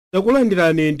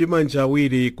Takulandirani ndi manja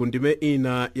awiri ku ndime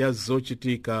ina ya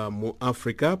zochitika mu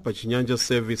Africa pa Chinyanja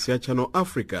service ya Channel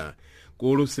Africa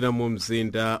kuulusira mu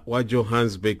mzinda wa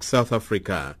Johannesburg, South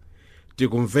Africa.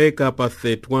 Tikumveka pa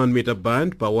 31 meter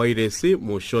band pa wireless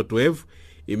mu shortwave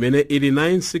imene ili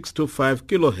 9625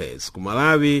 kHz ku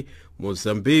Malawi,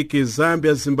 Mozambique,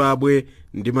 Zambia, Zimbabwe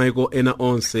ndi maiko ena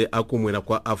onse akumwera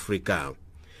kwa Africa.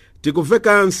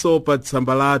 Tikuvekanso pa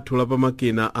tsamba lathu la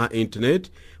pamakina a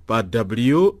internet pa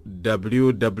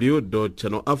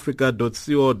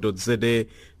www.channelafrica.co.za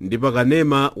ndi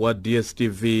pakanema wa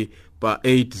DSTV pa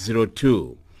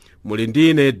 802. Muli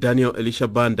ndine Daniel Elisha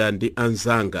Banda ndi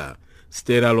anzanga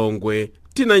Stella Longwe,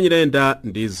 Tina Nyirenda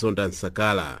ndi Zonda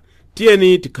Nsakala.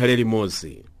 Tiyeni tikhale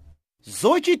limodzi.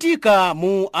 Zochitika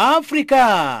mu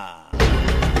Africa.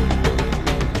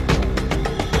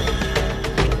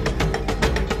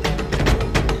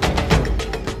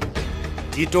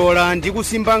 Titola ndi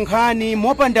kusimba nkhani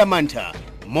mopanda mantha,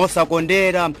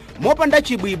 mosakondera, mopanda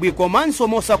chibwibwi komanso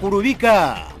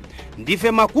mosakulupika.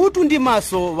 Ndife makutu ndi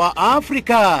maso wa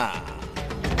Africa.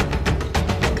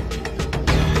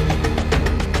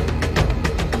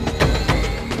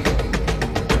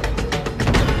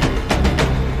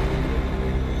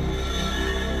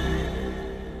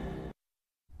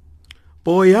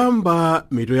 Poyamba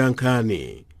mitu ya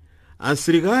nkhani.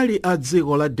 Asilikali a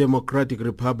dziko la Democratic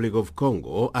Republic of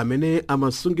Congo amene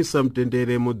amasungisa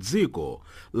mtendere mu dziko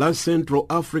la Central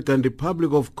African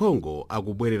Republic of Congo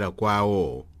akubwerera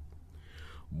kwawo.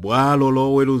 Bwalo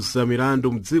loweruza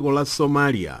milandu mdziko la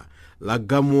Somalia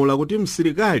lagamula kuti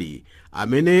msilikali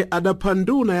amene adapha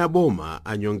nduna ya boma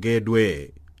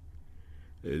anyongedwe.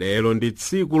 Lero ndi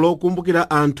tsiku lokumbukira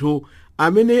anthu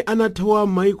amene anathawa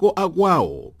maiko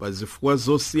akwawo pa zifukwa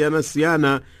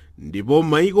zosiyanasiyana, ndipo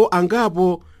maiko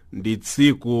angapo ndi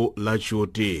tsiku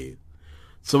lachuti.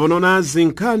 Tsopano nazi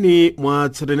nkhani mwa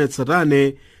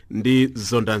tsatanetsatane ndi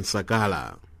Zonda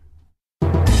Nsakala.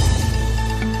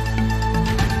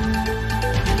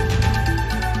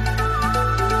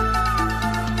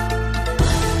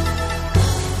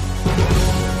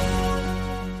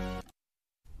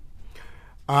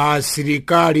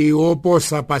 Asilikali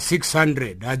oposa pa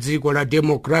 600 a dziko la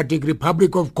Democratic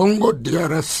Republic of Congo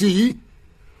DRC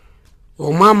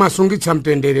omwe amasungitsa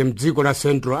mtendere mdziko la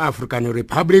Central African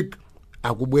Republic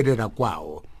akubwerera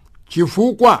kwawo,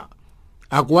 chifukwa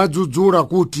akuwadzudzula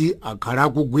kuti akhala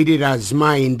akugwirira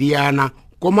azimayi ndi ana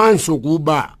komanso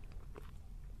kuba.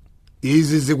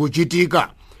 Izi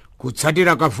zikuchitika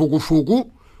kutsatira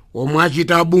kafukufuku omwe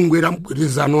achita bungwe la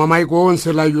mgwirizano wa maiko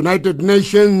onse la United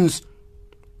Nations.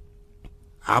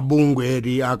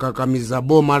 Abungweri akakamiza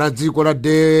boma la dziko la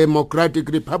Democratic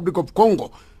Republic of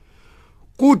Congo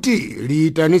kuti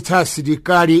liyitanitsa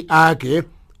asilikali ake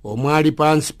omwe ali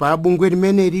pansi pa bungwe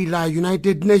limeneli la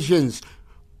United Nations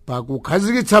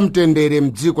pakukhazikitsa mtendere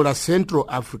mdziko la Central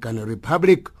African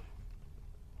Republic.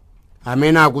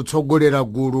 Amene akutsogolera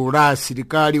gulu la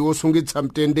asilikali osungitsa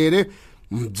mtendere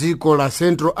mdziko la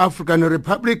Central African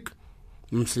Republic,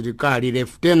 msilikali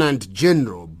Lieutenant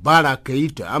General Bala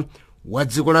Keita wa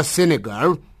dziko la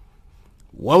Senegal,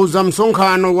 wauza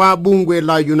msonkhano wa bungwe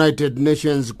la United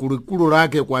Nations kulikulu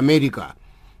lake ku America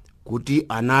kuti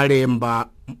analemba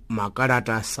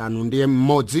makalata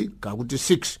 6 kakuti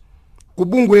 6 ku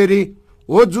bungweri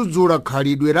wodzudzula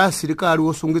khalidwe la asilikali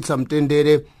osungitsa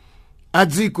mtendere a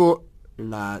dziko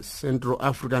la Central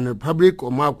African Republic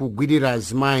omwe akugwirira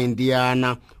azimayi ndi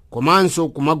ana komanso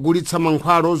kumagulitsa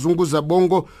mankhwalo ozunguza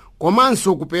bongo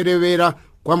komanso kuperewera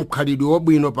kwa mkhalidwe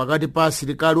wabwino pakati pa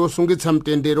asilikali osungitsa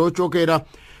mtendere ochokera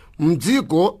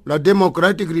mdziko la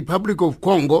Democratic Republic of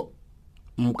Congo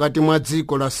mkati mwa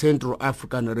dziko la Central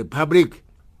African Republic.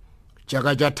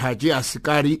 Chaka chathachi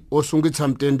asilikali osungitsa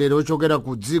mtendere ochokera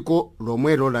ku dziko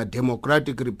lomwelo la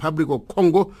Democratic Republic of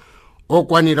Congo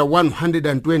okwanira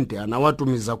 120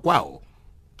 anawatumiza kwawo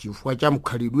chifukwa cha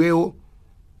mkhalidwewo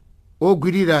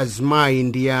ogwirira azimayi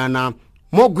ndi ana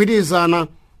mogwirizana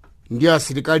ndi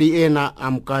asilikali ena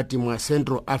amkati mwa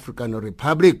Central African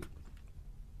Republic.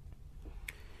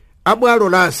 Abwalo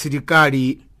la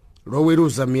asilikali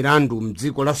loweruza milandu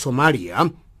mdziko la Somalia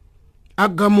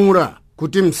agamula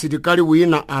kuti msilikali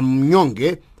wina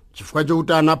amnyonge chifukwa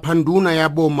chokuti anapha nduna ya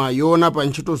boma yona pa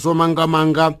ntchito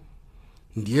zomangamanga.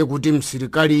 Ndiye kuti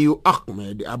msilikaliyu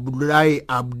Ahmed Abdullahi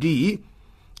Abdi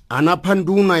anapha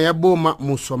nduna ya boma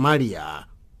mu Somalia.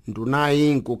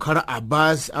 Ndunayi nkukhala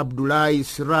Abbas Abdullahi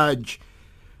Siraj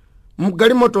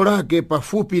mgalimoto lake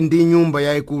pafupi ndi nyumba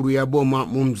ya ikulu ya boma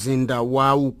mu mzinda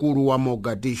wa ukulu wa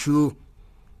Mogadishu.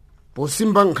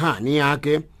 Posimba nkhani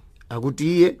yake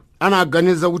akuti iye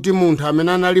anaganiza kuti munthu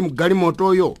amene anali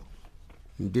mgalimotoyo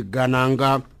ndi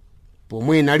gananga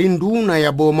pomwe inali nduna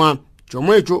ya boma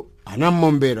chomwecho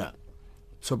anamombera.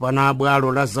 Tsopano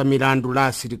abwalo la zamilandu la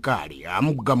asilikali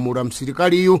amugamula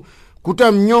msilikaliyu kuti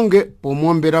amnyonge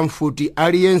pomwombera mfuti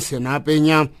aliyense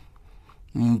napenya.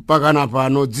 Mpaka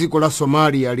napano dziko la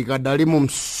Somalia likadali mu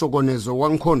msokonezo wa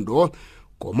nkhondo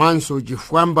komanso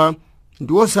chifwamba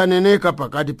ndi osaneneka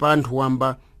pakati pa anthu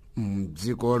wamba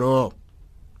mdzikolo.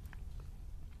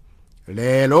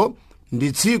 Lero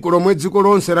ndi tsiku lomwe dziko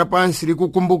lonse lapansi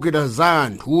likukumbukira za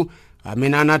anthu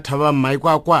amene anathawa m'mayiko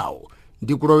akwawo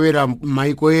ndi kulowera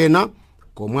m'mayiko ena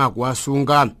komwe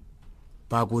akuwasunga.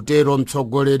 Pakutero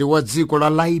mtsogoleri wa dziko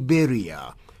la Liberia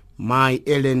Mai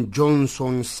Ellen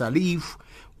Johnson Sirleaf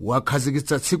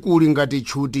wakhazikitsa tsikuli ngati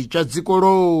tchuti cha dziko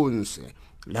lonse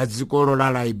la dzikolo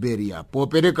la Liberia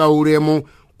popereka ulemu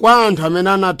kwa anthu amene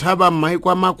anathawa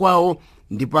m'mayiko amakwawo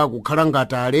ndipo akukhala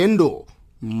ngati alendo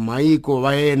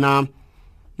m'mayiko ena.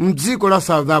 Mdziko la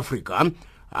South Africa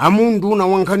amunduna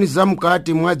wa nkhani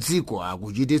zamkati mwa dziko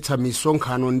akuchititsa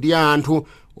misonkhano ndi anthu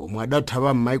omwe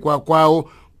adathawa m'mayiko akwawo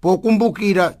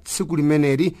pokumbukira tsiku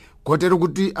limeneli kotero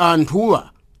kuti anthuwa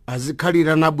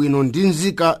azikhalirana bwino ndi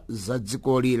nzika za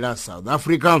dzikoli la South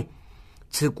Africa.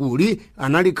 Tsikuli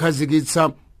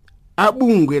analikhazikitsa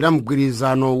abungwe la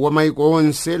mgwirizano wa mayiko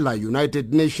onse la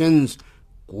United Nations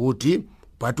kuti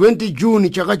pa 20 Juni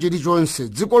chaka chilichonse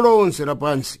dziko lonse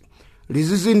lapansi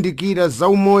lizizindikira za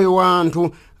umoyo wa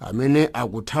anthu amene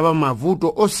akuthawa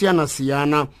mavuto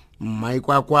osiyanasiyana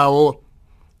m'mayiko akwawo.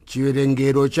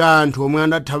 Chiwerengero cha anthu omwe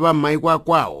anathawa m'mayiko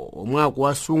akwawo omwe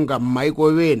akuwasunga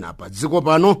m'mayiko ena pa dziko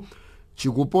pano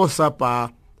chikuposa pa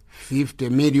 50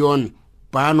 million.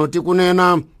 Pano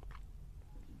tikunena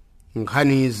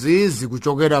nkhani izi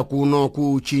zikuchokera kuno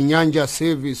ku Chinyanja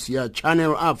service ya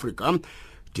Channel Africa,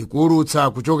 tikulutsa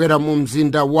kuchokera mu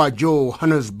mzinda wa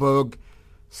Johannesburg,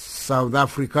 South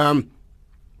Africa.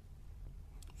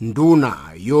 Nduna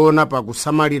yona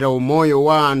pakusamalira umoyo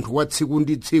wa anthu wa tsiku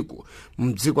ndi tsiku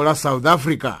mdziko la South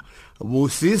Africa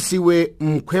Busisiwe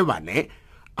Mkhwebane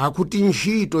akuti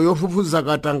ntchito yofufuza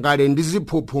katangale ndi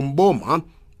ziphuphu mboma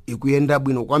ikuyenda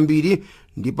bwino kwambiri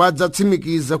ndipo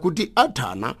adzatsimikiza kuti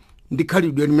athana ndi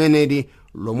khalidwe limeneli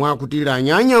lomwe akuti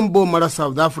lanyanya mboma la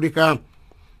South Africa.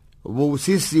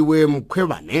 Busisiwe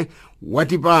Mkhwebane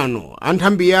wati pano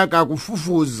anthambi yake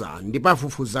akufufuza ndipo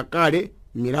afufuza kale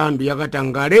milandu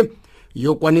yakatangale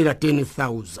yokwanira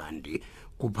 10,000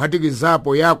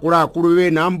 kuphatikizapo ya akuluakulu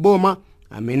ena amboma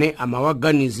amene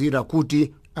amawaganizira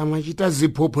kuti amachita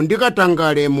ziphuphu ndi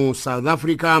katangale mu South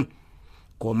Africa.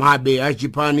 Komabe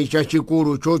achipani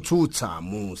chachikulu chotsutsa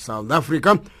mu South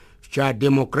Africa cha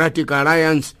Democratic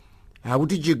Alliance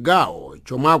akuti chigawo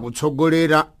chomwe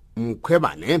akutsogolera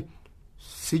Mkhwebane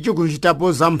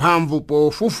sichikuchitapo zamphamvu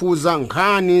pofufuza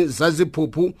nkhani za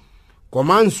ziphuphu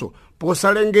komanso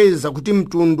posalengeza kuti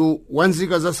mtundu wa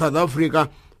nzika za South Africa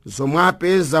zomwe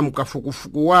apeza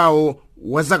mkafukufuku wawo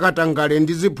wazakatangale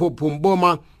ndi ziphuphu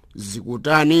mboma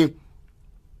zikutani.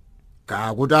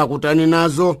 Kakuti akutani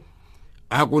nazo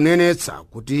akunenetsa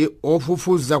kuti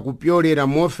ofufuza kupyolera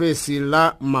mu ofesi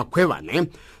la Mkhwebane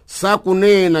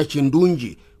sakunena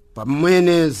chindunji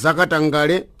pamene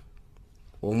zakatangale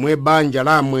omwe banja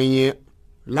la mwenye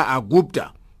la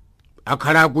Agupta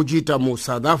akhala akuchita mu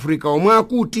South Africa omwe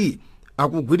akuti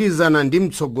akugwirizana ndi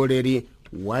mtsogoleri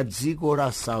wa dziko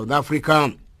la South Africa.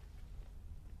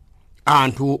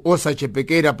 Anthu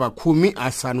osachepekera pa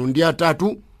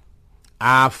 13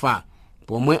 afa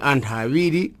pomwe anthu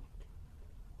awiri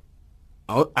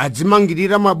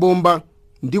adzimangirira mabomba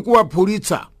ndi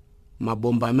kuwaphulitsa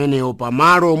mabomba amenewo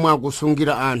pamalo omwe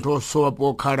akusungira anthu osowa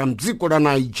pokhala mdziko la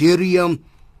Nigeria.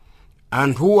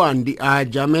 Anthuwa ndi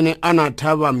aja amene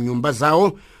anathawa mnyumba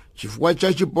zawo chifukwa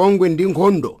cha chipongwe ndi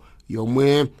nkhondo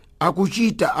yomwe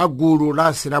akuchita agulu la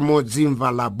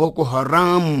asilamodzimva la Boko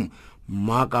Haram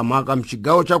makamaka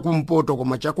mchigawo chakumpoto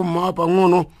koma chakummawa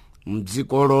pang'ono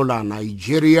mdzikolo la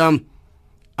Nigeria.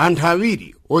 Anthu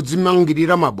awiri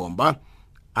odzimangirira mabomba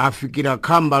afikira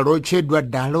khamba lotchedwa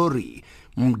Dalori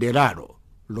mderalo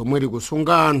lomwe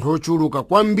likusunga anthu ochuluka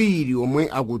kwambiri omwe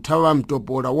akuthawa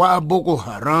mtopola wa Boko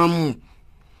Haram.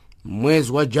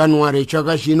 Mwezi wa Januwale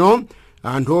chaka chino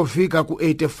anthu ofika ku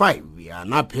 85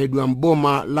 anaphedwa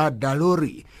mboma la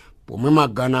Dalori pomwe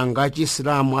magananga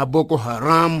achisilamu a Boko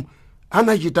Haram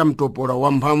anachita mtopola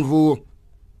wamphamvu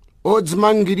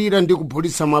odzimangirira ndi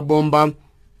kuphulitsa mabomba.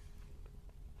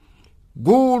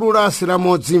 Gulu la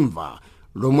asilamodzimva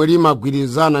lomwe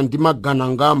limagwirizana ndi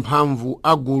magananga amphamvu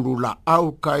a gulu la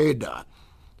Al-Qaeda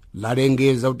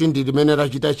lalengeza kuti ndi limene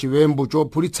lachita chiwembu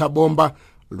chophulitsa bomba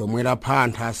lomwe lapha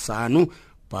anthu 5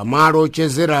 pamalo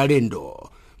ochezera alendo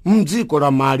mdziko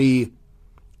la Mali.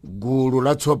 gulu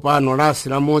latsopano la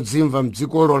asilamu odzimva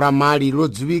mdzikolo la Mali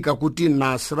lodziwika kuti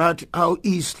Nusrat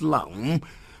al-Islam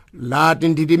lati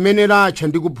ndi limene latcha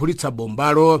ndi kuphulitsa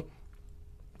bombalo.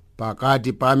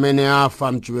 Pakati pa amene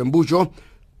afa mchiwembucho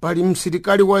pali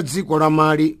msilikali wa dziko la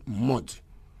Mali mmodzi,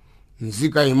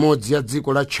 nzika imodzi ya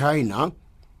dziko la China,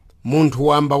 munthu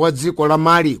wamba wa dziko la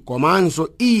Mali komanso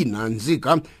ina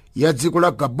nzika ya dziko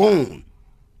la Gabon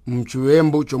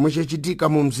mchiwembu chomwe chachitika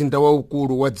mu mzinda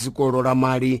waukulu wa dzikolo la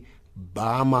Mali,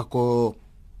 Bamako.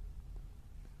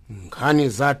 Nkhani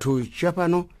zathu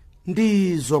chapano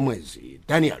ndi zomwezi.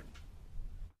 Daniel.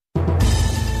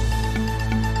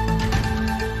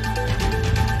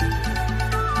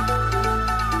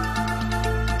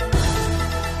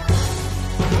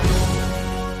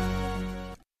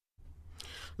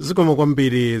 Zikomo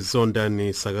kwambiri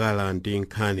Zondani Sakala ndi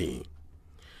nkhani.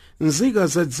 Nzika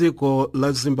za dziko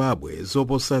la Zimbabwe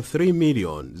zoposa 3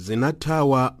 million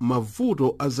zinathawa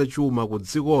mavuto azachuma ku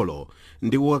dzikolo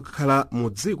ndi kukakhala mu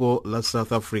dziko la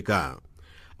South Africa.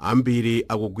 Ambiri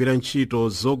akugwira ntchito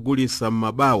zogulitsa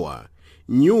mabawa,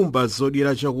 nyumba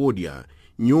zodyera chakudya,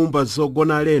 nyumba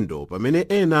zogona alendo, pamene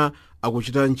ena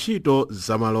akuchita ntchito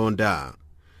zamalonda.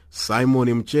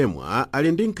 Simon Mchemwa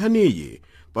ali ndi nkhaniyi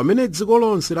pamene dziko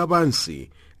lonse lapansi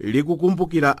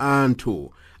likukumbukira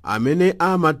anthu amene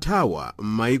amathawa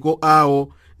m'mayiko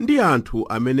awo ndi anthu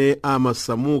amene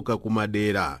amasamuka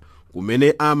kumadera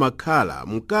kumene amakhala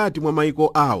mkati mwa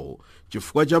mayiko awo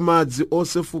chifukwa cha madzi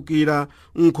osefukira,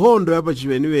 nkhondo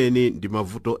yapachiweniweni ndi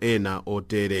mavuto ena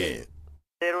otere.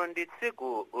 Lero ndi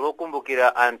tsiku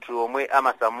lokumbukira anthu omwe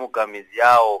amasamuka mizi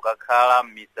yawo kakhala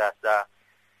m'misasa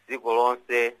dziko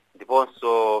lonse,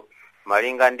 ndiponso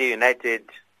malinga ndi United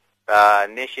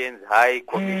Nations High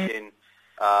Commission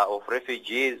of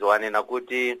Refugees wanena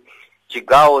kuti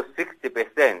chigawo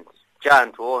 60% cha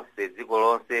anthu onse dziko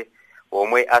lonse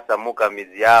omwe asamuka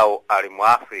mizi yawo ali mu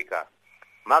Africa,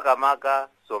 makamaka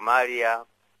Somalia,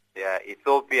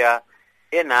 Ethiopia,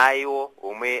 ena ayiwo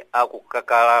omwe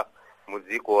akukakhala mu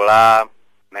dziko la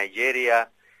Nigeria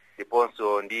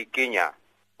ndiponso ndi Kenya.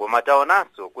 Koma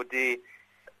taonanso kuti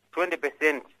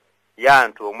 20% ya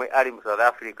anthu omwe ali mu South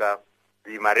Africa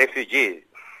ndi ma refugees.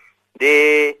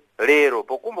 De lero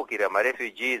pokumbukira ma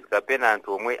refugees kapena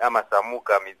anthu omwe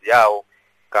amasamuka mizi yawo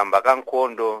kamba ka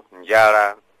nkhondo,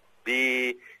 njala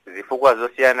ndi zifukwa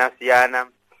zosiyana-siyana,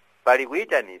 pali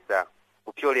kuyitanisa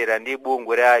kupyolera ndi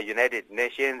bungwe la United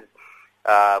Nations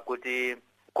kuti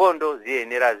nkhondo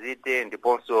ziyenera zite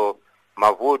ndiponso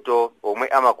mavuto omwe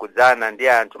amakudzana ndi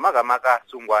anthu makamaka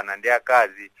asungwana ndi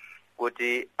akazi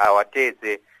kuti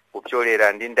awateze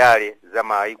kupyolera ndi ndale za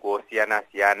mayiko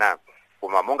osiyana-siyana.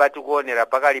 Koma monga tikuonera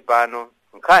pakali pano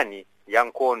nkhani ya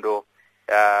nkhondo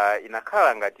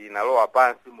inakhala ngati inalowa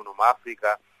pansi muno mu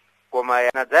Africa, koma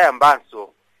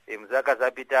yanadzayambanso mzaka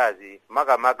zapitazi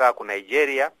makamaka ku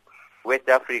Nigeria, West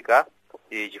Africa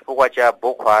chifukwa cha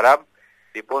Boko Haram,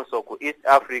 ndiponso ku East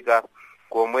Africa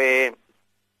komwe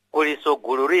kuliso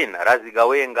gulu lina la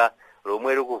zigawenga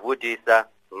lomwe likuvutisa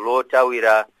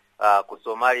lotawira ku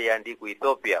Somalia ndi ku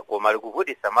Ethiopia, koma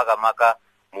likuvutisa makamaka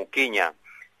mu Kenya.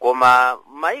 Koma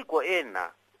maiko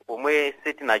ena omwe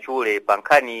sitinachule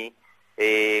pankhani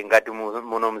ngati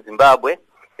muno Zimbabwe,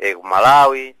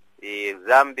 Malawi,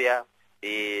 Zambia,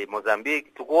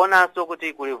 Mozambique, tikuonanso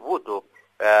kuti kuli vuto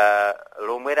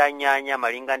lomwe lanyanya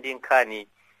malinga ndi nkhani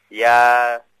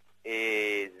ya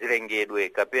zilengedwe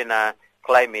kapena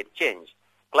climate change.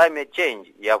 Climate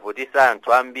change yavutisa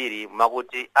anthu ambiri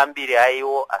makuti ambiri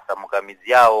ayiwo asamuka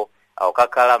mizi yawo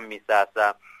akakhala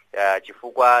m'misasa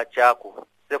chifukwa cha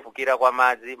kusefukira kwa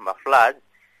madzi, ma floods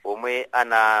omwe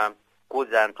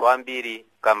anakuza anthu ambiri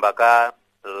kamba ka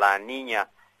La Nina.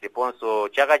 Ndiponso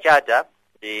chaka chatha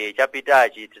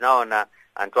chapitachi tinaona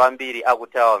anthu ambiri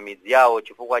akuthawa mizi yawo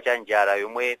chifukwa cha njala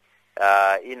yomwe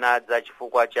inadza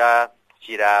chifukwa cha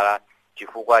chilala,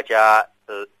 chifukwa cha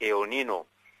El Nino.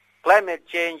 Climate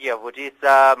change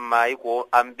yavutisa maiko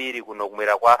ambiri kuno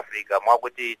kumwera kwa Africa,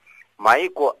 mwakuti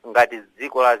maiko ngati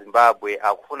dziko la Zimbabwe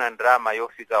akufuna ndrama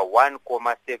yofika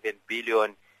 1.7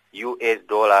 billion US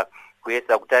dollar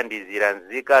kuyesa kutandizira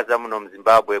nzika za muno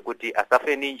Zimbabwe kuti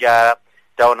asafe ndi njala.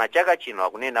 Taona chaka chino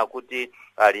akunena kuti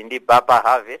ali ndi bumper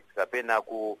harvest kapena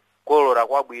kukolola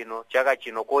kwabwino chaka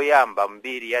chino koyamba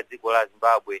mbiri ya dziko la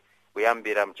Zimbabwe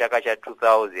kuyambira mchaka cha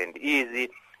 2000.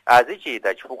 Izi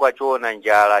azichita chifukwa choona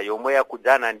njala yomwe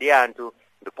yakudzana ndi anthu,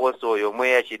 ndiponso yomwe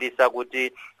yachitisa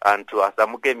kuti anthu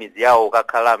asamuke mizi yawo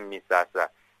kakhala m'misasa.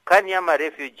 Nkhani ya ma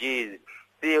refugees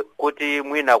si kuti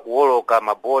mwina kuwoloka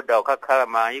maboda ukakhala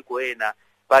maiko ena,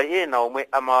 pali ena omwe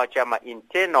amawachama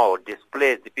internal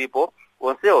displaced people,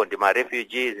 onsewo ndi ma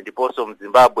refugees, ndiponso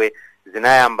Zimbabwe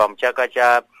zinayamba mchaka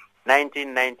cha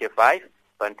 1995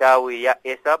 pa nthawi ya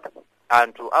ASAP,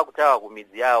 anthu akuthawa ku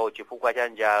midzi yawo chifukwa cha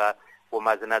njala,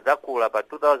 koma zinadzakula pa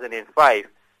 2005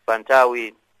 pa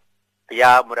nthawi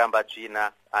ya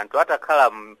Murambatsvina, anthu atakhala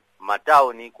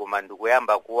m'matawuni koma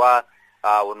ndikuyamba kuwa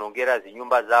onongera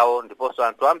zinyumba zawo, ndiponso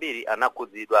anthu ambiri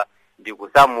anakhudzidwa ndi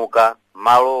kusamuka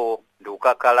malowo ndi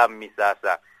kukakhala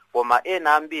m'misasa, koma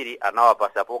ena ambiri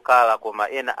anawapasa pokhala, koma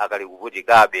ena akali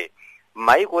kuvutikabe.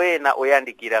 M'mayiko ena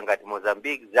oyandikira ngati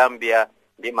Mozambique, Zambia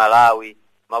ndi Malawi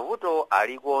mavuto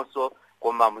alikonso,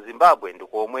 koma mu Zimbabwe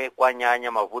ndikomwe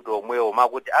kwanyanya mavuto omwewo,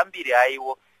 makuti ambiri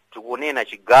aiwo tikunena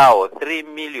chigawo 3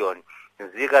 million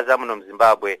nzika za muno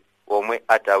mzimbabwe omwe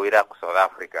atawira ku South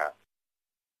Africa.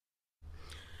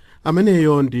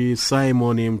 Ameneyo ndi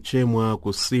Simon Mchemwa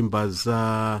kusimba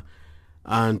za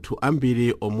anthu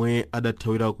ambiri omwe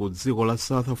adathawira ku dziko la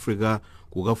South Africa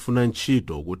kukafuna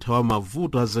ntchito kuthawa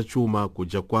mavuto azachuma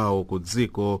kuja kwawo ku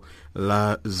dziko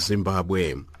la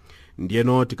Zimbabwe.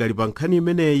 Ndiyeno tikali pa nkhani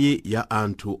imeneyi ya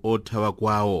anthu othawa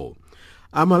kwawo,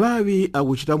 Amalawi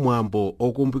akuchita mwambo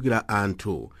okumbukira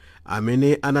anthu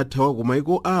amene anathawa ku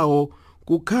maiko awo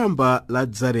ku khamba la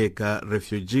Dzareka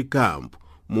refugee camp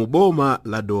mu boma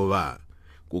la Dowa.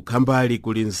 Ku khambali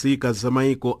kuli nzika za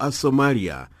maiko a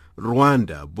Somalia,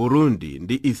 Rwanda, Burundi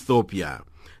ndi Ethiopia.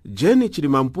 Jeni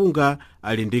Chilimampunga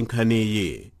ali ndi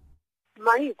nkhaniyi.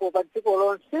 Maiko pa dziko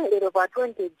lonse lero pa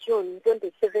 20 June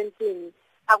 2017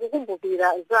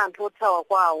 akukumbukira za anthu othawa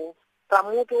kwawo,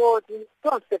 pamutu woti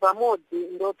tonse pamodzi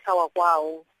ndi othawa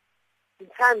kwawo.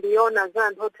 Nthambi yona za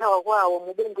anthu othawa kwawo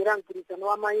mu bungwe la mgwirizano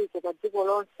wa maiko pa dziko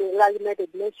lonse la United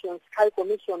Nations High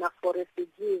Commissioner for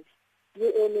Refugees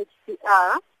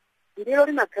UNHCR ndilo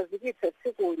linakhazikitsa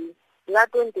tsikuli la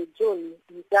 20 June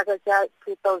mchaka cha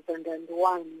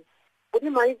 2001 kuti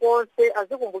maiko onse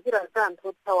azikumbukira za anthu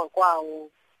othawa kwawo.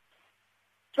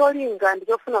 Cholinga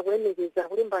ndichofuna kulemekeza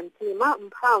kulimba mtima,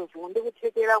 mphamvu ndi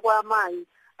kuthekera kwa amayi,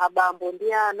 abambo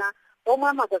ndi ana omwe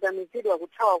amakakamizidwa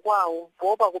kuthawa kwawo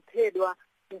poopa kuphedwa,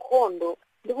 nkhondo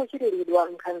ndi kuchitiridwa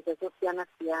nkhanza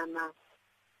zosiyanasiyana.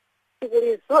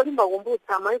 Tsikulizo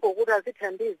limakumbutsa maiko kuti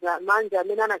azithandiza manja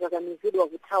amene anakakamizidwa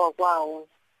kuthawa kwawo.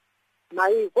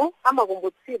 Maiko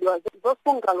amakumbutsidwa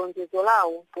zosunga lonjezo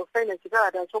lawo posaina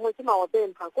chikalata chomwe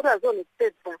chimawapempha kuti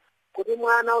azionetsetsa kuti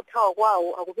mwana othawa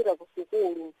kwawo akupita ku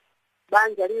sukulu.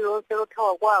 Banja lililonse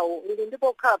lothawa kwawo lili ndi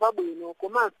pokhala pabwino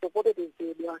komanso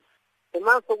potetezedwa,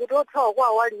 komanso kuti othawa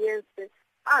kwawo aliyense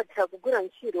atha kugwira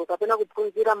ntchito kapena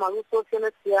kuphunzira maluso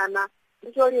osiyanasiyana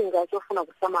ndi cholinga chofuna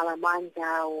kusamala manja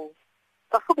awo.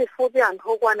 Pafupifupi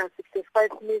anthu okwana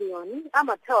 65 miliyoni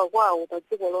amathawa kwawo pa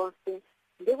dziko lonse,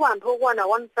 ndipo anthu okwana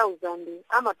 1000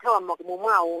 amathawa m'makomo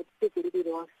mwawo tsiku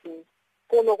lililonse.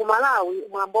 Kuno ku Malawi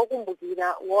mwambo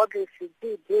wokumbukira World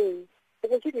Refugee Day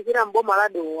ukuchitikira m'boma la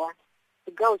Dowa,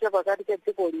 chigawo chapakati cha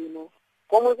dziko lino,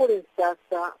 komwe kuli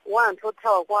msasa wa anthu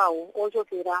othawa kwawo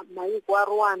ochokera maiko a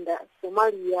Rwanda,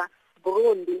 Somalia,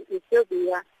 Burundi,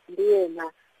 Ethiopia ndi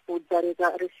ena ku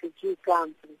Dzareka refugee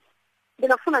camp.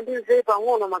 Ndinafuna ndimve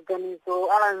pang'ono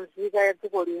maganizo a nzika ya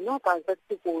dziko lino pa za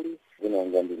tsikuli.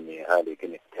 Chinyanja ndi hali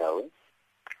Kenneth Tawe.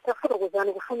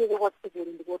 Tafotokozani kufunika kwa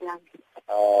tsikuli ndikotani?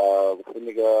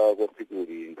 Kufunika kwa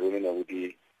tsikuli ndionena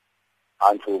kuti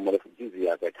anthu marefugees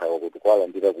akathawa kuti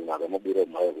kwalandira kuno akamabwera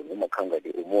m'malo kuno makhanga ndi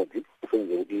umodzi,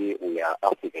 kufunza kuti uya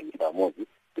Africa ndi pamodzi,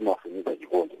 timafunisa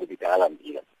chikondi kuti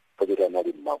taalandira pakuti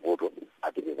anali m'mavuto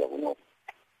atipeza kuno.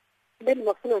 Ndeni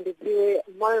mafuna ndidziwe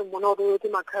mwayo mmonoto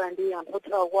timakhala ndi anthu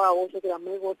othawa kwawo ochokera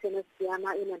maiko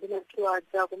osiyanasiyana, ena ndi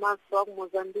Chinyanja komanso aku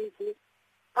Mozambique.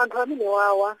 Anthu amene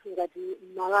wawa ngati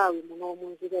Malawi muno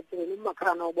munzika dziko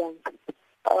limakhala nawo bwanji?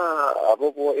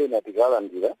 Apopo ena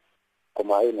tikalandira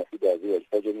koma ena sidaziwa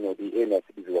chifukwa choti ena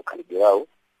sidiziwa khalidwe lawo,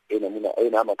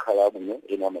 ena amakhala abwino,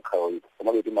 ena amakhala oyipa,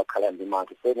 komabe timakhala ndi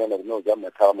manthu ena kunoza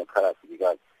amathawa amakhala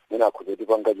asilikali, mwina akhoza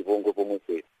tipanga chipongwe pomwe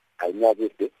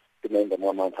alinyapese timaenda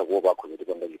mwa mantha kuopa akhoza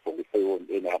tipanga chipongwe, so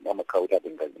ena amakhala kuti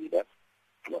atengazira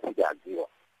timasika adziwa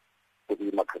kuti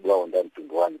makhalidwe awo ndi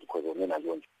mtundu wani tikhoza unena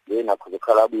choncho. Ena akhoza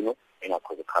kukhala abwino, ena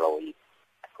akhoza kukhala oyipa.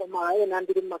 Koma ena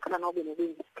ndili mmakhala nawo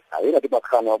bwinobwino. Ena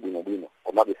timakhala nawo bwinobwino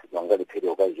komabe sitinangalephere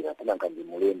ukachira tinanga ndi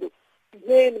mulendo.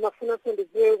 Ndi mafuna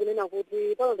ndidziwe kunena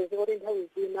kuti palondezeka kuti nthawi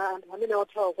zina anthu amene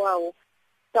othawa kwawo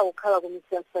sakukhala ku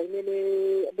misasa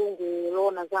imene bungwe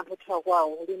loona za anthu othawa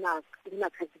kwawo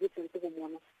linakhazikitsa mdziko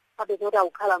muno. Apeza kuti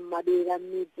akukhala m'madera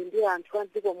m'midzi ndi anthu a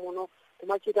mdziko muno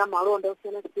kumachita malonda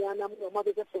osiyanasiyana,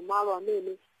 mwapezanso malo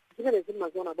amene zimene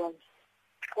zimaziona bwanji.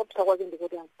 Opsa kwake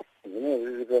ndikotani? Zimene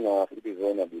zizipena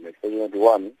sitizoona bwino chifukwa choti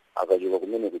wani akachoka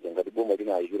kumene kuti ngati boma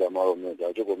linayikira malo mmodzi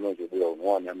achoka mmodzi bwera uno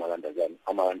wani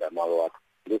amalanda malo athu.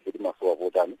 ndese timasowa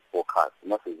potani pokhala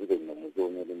timasezike ino mwezi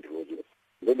onyene ndiwochira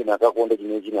ndende nakakonda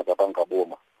chimene chinakapanga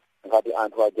boma ngati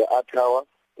anthu aja athawa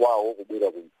kwawo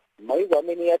kubwera kuno maiko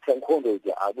amene yatha nkhondo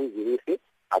ija abwezerese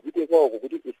apite kwawo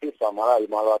kuti ifeso amalawi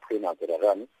malo athu ena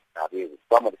apetatani apeze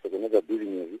pamatisokoneza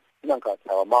bizinesi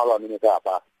inankathawa malo amene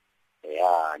taapasa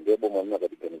ndiye boma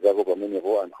linakatiganizako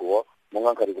pamenepo anthuwo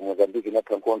monga nkhati ku Mozambique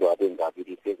natha nkhondo atenga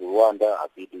apitise ku Rwanda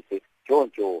apitise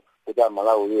choncho kuti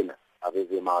amalawi ena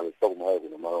apeze malo sipakumalawi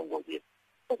kuno malongochera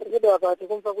kuchedwa pati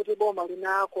kumva kuti boma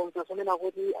linakonza kunena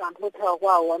kuti anthu othawa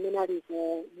kwawo amene ali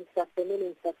ku misasa imene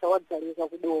msasa wadzaleka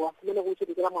kudowa kumene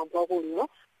kuchitikira mwambo wakuliro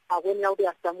akuyenera kuti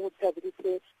asamutse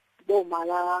apitise boma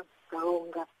la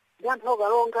Kalonga ndi anthu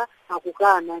akalonga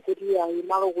akukana kuti ayi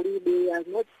malo kulibe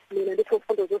alinena ndithu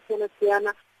mfundo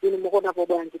zosiyanasiyana ine mukonapo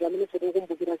bwanji pamene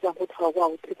tikukumbukira za anthu othawa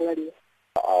kwawo tsiku lalero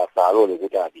asalole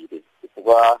kuti apite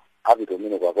chifukwa apite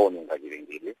umene kwakaonenga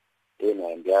chilengedwe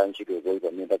ena ndi antchito zoyipa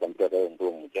amene takambira tayo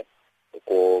mbuyo muja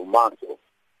komanso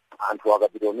anthu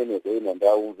akapita umeneko ena ndi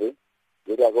aumve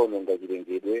kuti akaonenga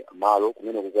chilengedwe malo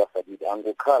kumene kukasapite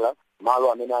angokhala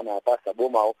malo amene anapasa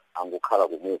bomawo angokhala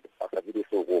komweko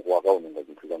asapiteso ukoko akaonenga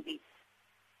zinthu zambiri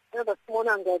eba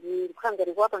simona ngati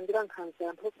kukhangati kuwapangira nkhanza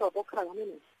anthu othawa pokhala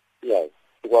amene yes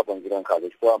tikuwapangira nkhanza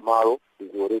chifukwa malo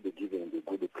is already given the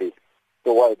good place.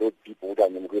 So why those people who are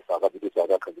nyamukisa akapitisa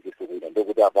akakhazikisa kuita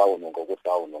ndokuti apaononga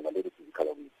kusaononga ndeti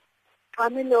sizikhala kuita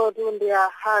amene otundi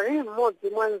ahali mmodzi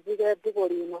mwa nzika ya dziko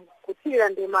lino kuthira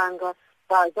ndemanga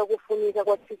pa zakufunika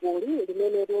kwa tsikoli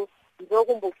limenetu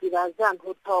nzokumbukira za anthu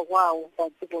othawa kwawo pa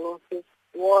dziko lonse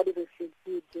World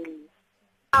Refugee Day.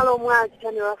 Alo mwa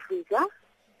Channel Africa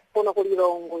kuno ku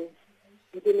Lilongwe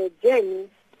ndine Jenny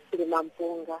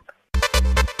Silimampunga.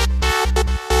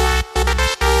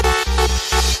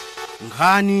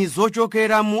 Nkhani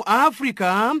zochokera mu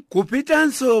Africa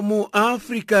kupitanso mu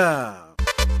Africa.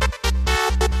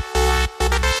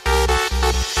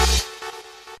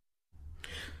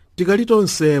 Tikali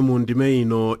tonse mu ndime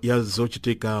ino ya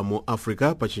zochitika mu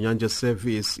Africa pa Chinyanja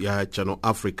service ya Channel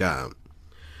Africa.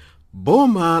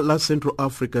 Boma la Central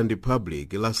African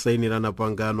Republic lasayinirana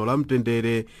pangano la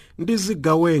mtendere ndi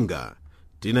zigawenga.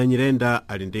 Tina Nyirenda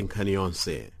ali ndi nkhani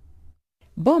yonse.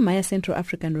 Boma ya Central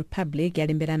African Republic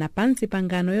yalemberana pansi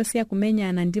pangano yosiya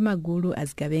kumenyana ndi magulu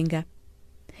azigawenga.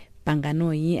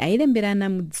 Panganoyi ayilemberana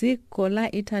mu dziko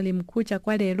la Italy mkucha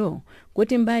kwa lero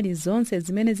kuti mbali zonse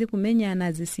zimene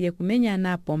zikumenyana zisiye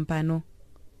kumenyana pompano.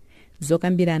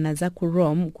 Zokambirana za ku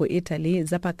Rome ku Italy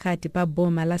zapakati pa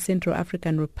boma la Central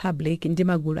African Republic ndi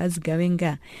magulu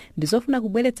azigawenga ndizofuna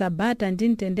kubweretsa bata ndi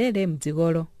mtendere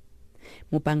mdzikolo.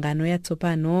 Mupangano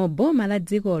yatsopano boma la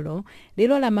dzikolo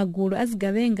lilola magulu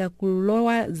azigawenga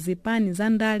kulowa zipani za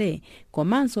ndale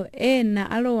komanso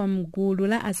ena alowa mgulu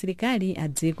la asilikali a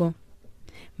dziko.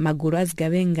 Magulu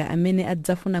azigawenga amene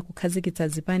adzafuna kukhazikitsa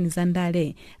zipani za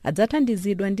ndale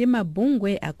adzathandizidwa ndi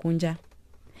mabungwe akunja.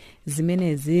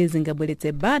 Zimenezi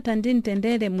zingabweretse bata ndi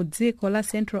mtendere mu dziko la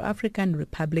Central African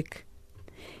Republic.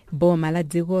 Boma la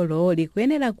dzikolo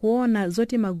likuyenera kuona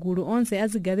zoti magulu onse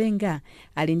azigawenga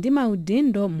ali ndi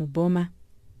maudindo mu boma.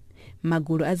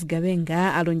 Magulu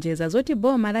azigawenga alonjeza zoti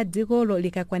boma la dzikolo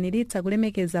likakwaniritsa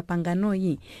kulemekeza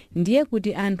panganoyi ndiye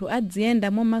kuti anthu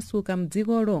adziyenda momasuka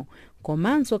mdzikolo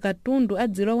komanso katundu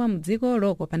adzilowa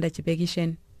mdzikolo kopanda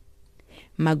chipekisheni.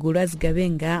 Magulu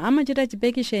azigawenga amachita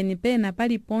chipekisheni pena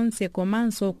paliponse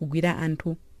komanso kugwira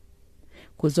anthu.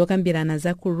 Kuzokambirana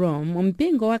za ku Rome,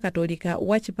 mpingo wa Katolika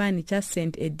wa chipani cha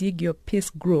St. Edigio Peace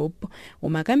Group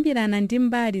umakambirana ndi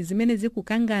mbali zimene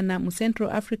zikukangana mu Central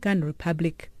African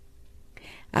Republic.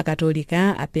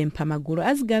 Akatolika apempha magulu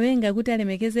azigawenga kuti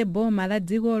alemekeze boma la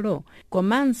dzikolo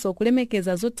komanso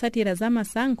kulemekeza zotsatira za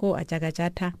masankho a chaka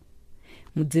chatha.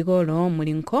 Mu dzikolo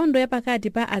muli nkhondo yapakati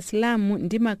pa Asilamu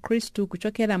ndi Makristu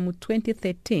kuchokera mu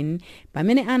 2013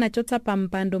 pamene anachotsa pa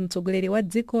mpando mtsogoleri wa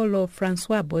dzikolo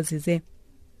Francois Bozize.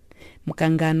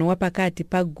 Mkangano wapakati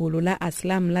pa gulu la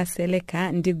Asilamu la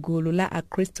Seleka ndi gulu la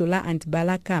Akristu la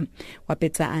Antibalaka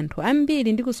wapetsa anthu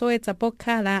ambiri ndi kusowetsa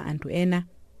pokhala anthu ena.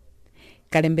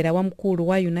 Kalembera wa mkulu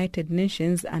wa United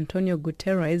Nations Antonio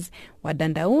Guterres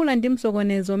wadandaula ndi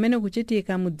msokonezo umene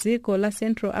kuchitika mu dziko la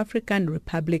Central African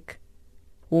Republic.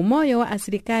 Umoyo wa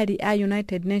asilikali a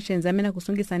United Nations amene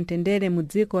kusungisa mtendere mu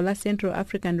dziko la Central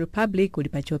African Republic uli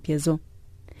pa chiopsezo.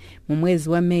 Mu mwezi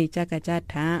wa Mei chaka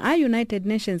chatha a United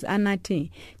Nations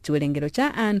anati chiwerengero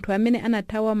cha anthu amene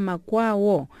anathawa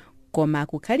makwawo koma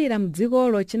kukhalira mu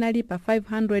dzikolo chinali pa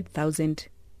 500,000.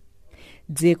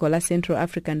 Dziko la Central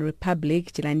African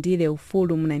Republic chilandire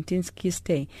ufulu mu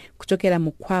 1960 kuchokera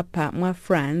mu khwapa mwa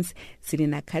France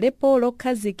silinakhalepo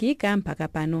lokhazikika mpaka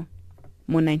pano.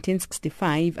 Mu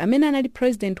 1965 amene anali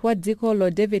president wa dzikolo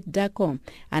David Dacko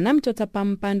anamchotsa pa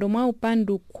mpando mwa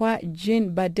upandu kwa Jean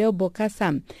Badel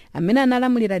Bokassa amene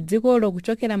analamulira dzikolo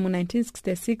kuchokera mu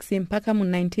 1966 mpaka mu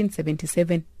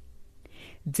 1977.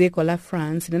 Dziko la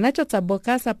France linachotsa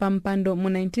Bokassa pa mpando mu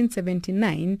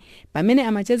 1979 pamene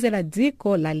amachezera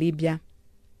dziko la Libya.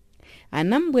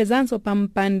 Anambwezanso pa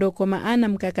mpando koma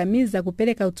anamkakamiza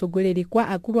kupereka utsogoleri kwa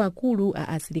akuluakulu a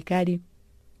asilikali.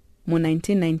 Mu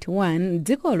 1991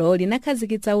 dzikolo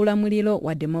linakhazikitsa ulamuliro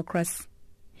wa democracy.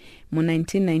 Mu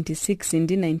 1996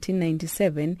 ndi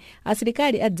 1997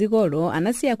 asilikali a dzikolo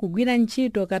anasiya kugwira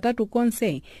ntchito katatu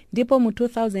konse ndipo mu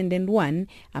 2001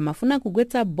 amafuna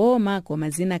kugwetsa boma koma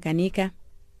zinakanika.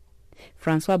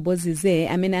 François Bozize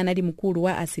amene anali mkulu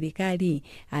wa asilikali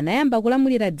anayamba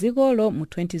kulamulira dzikolo mu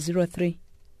 2003.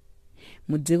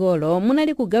 Mu dzikolo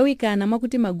munali kugawikana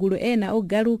mwakuti magulu ena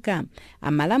ogaluka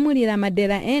amalamulira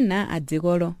madera ena a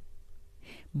dzikolo.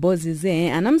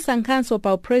 Bozize anamusankhanso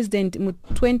pa president mu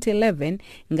 2011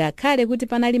 ngakhale kuti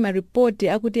panali maripoti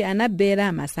akuti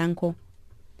anabera masankho.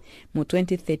 Mu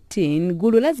 2013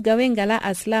 gulu la zigawenga la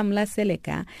Aslam la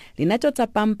Seleka linachotsa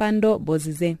pampando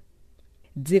Bozize.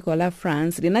 Dziko la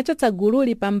France linachotsa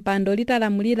gululi pampando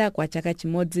litalamulira kwa chaka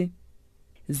chimodzi.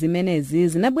 Zimenezi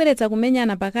zinabweretsa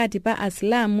kumenyana pakati pa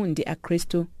Asilamu ndi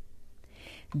Akristu.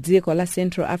 Dziko la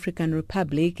Central African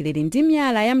Republic lili ndi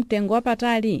miyala ya mtengo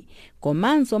wapatali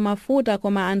komanso mafuta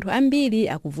koma anthu ambiri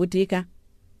akuvutika.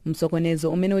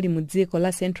 Msokonezo umene uli mu dziko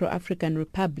la Central African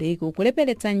Republic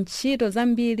ukuleperetsa ntchito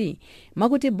zambiri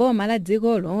mwakuti boma la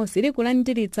dzikolo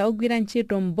silikulandiritsa ogwira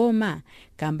ntchito mboma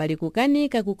kamba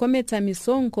likukanika kukometsa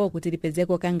misonkho kuti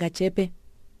lipezeko kangachepe.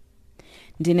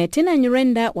 Ndine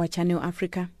Chinyanja wa Channel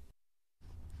Africa.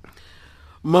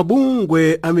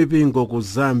 Mabungwe amipingo ku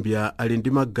Zambia ali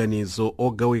ndi maganizo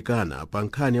ogawikana pa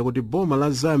nkhani yakuti boma la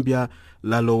Zambia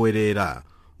lalowerera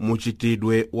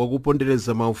muchitidwe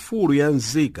wakupondereza maufulu ya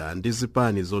nzika ndi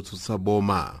zipani zotsutsa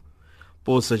boma.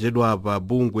 Posachedwapa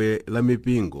bungwe la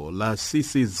mipingo la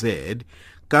CCZ,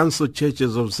 Council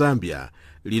Churches of Zambia,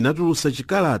 linatulutsa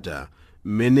chikalata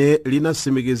mmene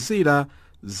linasimikizira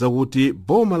zakuti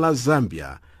boma la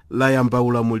Zambia layamba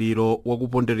ulamuliro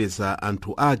wakupondereza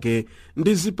anthu ake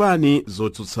ndi zipani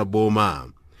zotsutsa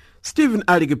boma. Stephen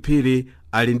Alikipiri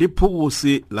ali ndi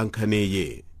phukusi la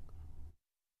nkhaniyi.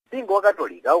 Mpingo wa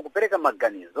Katolika ukupereka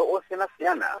maganizo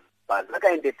osiyanasiyana pa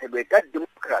zakayendetsedwe ka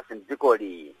democracy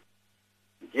mdzikoli.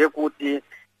 Ndiye kuti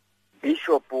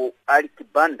Bishop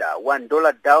Alikibanda wa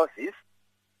Ndola Diocese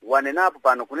wanenapo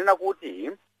pano kunena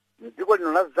kuti mdziko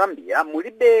lino la Zambia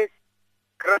mulibe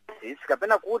crisis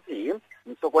kapena kuti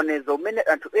msokonezo umene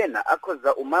anthu ena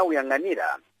akhoza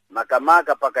umawuyang'anira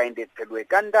makamaka pakayendetsedwe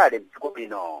ka ndale mdziko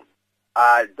lino.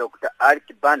 Dr.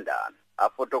 Alikibanda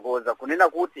afotokoza kunena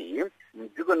kuti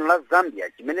mdziko lino la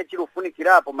Zambia chimene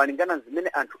chilufunikirapo malingana zimene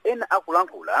anthu ena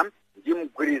akulankhula ndi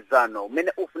mgwirizano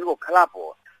umene ufunika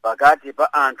kukhalapo pakati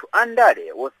pa anthu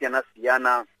andale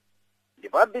osiyanasiyana.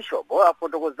 Ndipo Bishop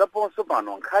afotokozaponso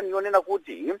pano nkhani yonena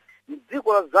kuti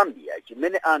mdziko la Zambia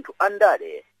chimene anthu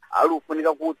andale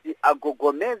alufunika kuti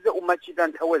agogomeze umachita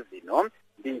nthawi zino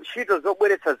ndi ntchito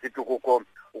zobweretsa zitukuko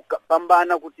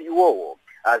ukapambana kuti iwowo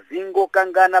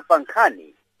azingokangana pa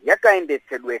nkhani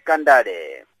yakayendetsedwe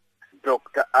kandale.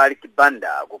 Dr.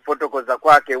 Alikibanda kufotokoza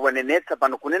kwake wanenetsa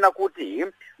pano kunena kuti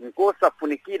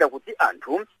nkosafunikira kuti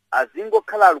anthu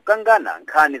azingokhala alukangana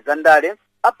nkhani za ndale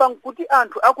apa nkuti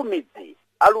anthu akumidzi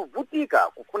aluvutika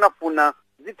kufunafuna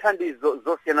zithandizo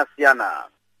zosiyanasiyana.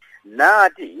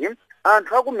 Nati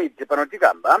anthu akumidzi pano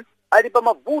tikamba ali pa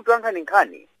mavuto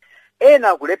ankhaninkhani ena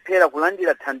akulephera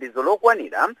kulandira thandizo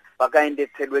lokwanira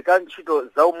pakayendetsedwe ka ntchito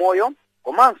za umoyo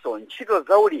komanso ntchito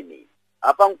za ulimi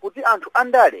apa nkuti anthu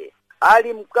andale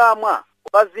ali mkamwa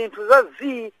pa zinthu za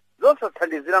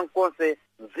zosathandizira nkonse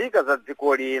nzika za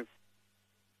dzikoli.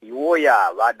 Iwoya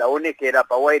wadaonekera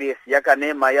pa wireless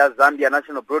yakanema ya Zambia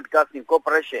National Broadcasting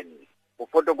Corporation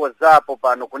kufotokozapo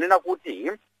pano kunena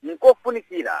kuti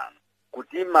nkofunikira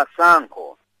kuti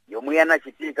masankho yomwe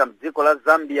yanachitika mdziko la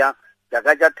Zambia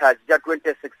chaka chatha cha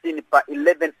 2016 pa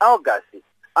 11 August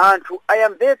anthu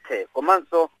ayambetse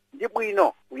komanso ndi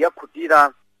bwino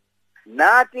kuyakhutira.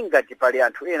 Nati ngati pali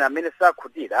anthu ena amene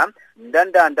sakhutira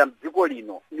ndandanda mdziko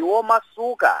lino ni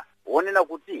womasuka wonena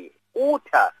kuti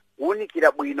utha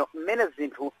kuwunikira bwino mmene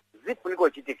zinthu zifunika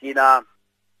kuchitikira.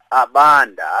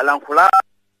 Abanda alankhula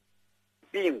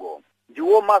mpingo ndi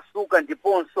womasuka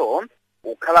ndiponso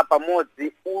ukhala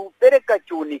pamodzi upereka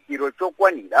chiwunikiro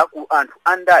chokwanira ku anthu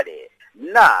andale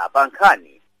na pa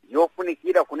nkhani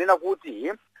yofunikira kunena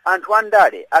kuti anthu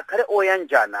andale akhale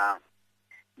oyanjana.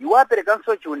 iwo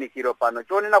aperekanso chiunikiro pano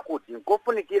chonena kuti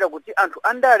nkofunikira kuti anthu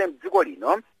andale mdziko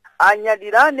lino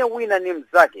anyadirane wina ni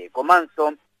mzake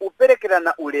komanso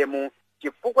uperekerana ulemu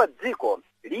chifukwa dziko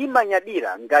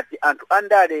limanyadira ngati anthu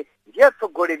andale ndi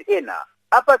atsogoleri ena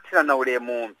apatsirana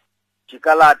ulemu.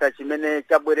 Chikalata chimene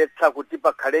chabweretsa kuti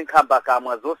pakhale nkhamba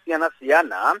kamwa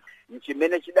zosiyanasiyana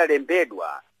chimene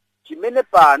chidalembedwa chimene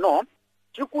pano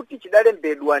chikuti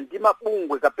chidalembedwa ndi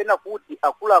mabungwe kapena kuti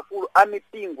akuluakulu a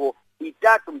mipingo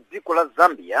itatu mdziko la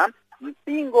Zambia,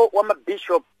 mpingo wa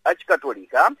mabishop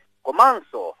achikatolika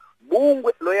komanso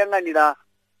bungwe loyang'anira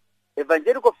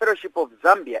Evangelical Fellowship of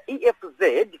Zambia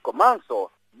EFZ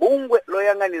komanso bungwe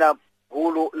loyang'anira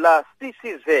gulu la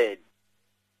CCZ.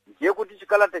 Ndiye kuti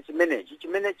chikalata chimenechi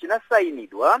chimene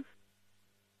chinasayinidwa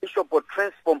Bishop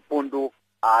Transform Mpundu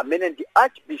amene ndi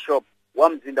Archbishop wa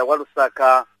mzinda wa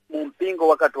Lusaka mu mpingo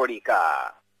wa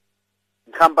Katolika.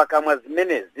 Nkhamba kamwa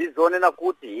zimenezi zonena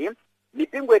kuti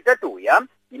mipingo itatuya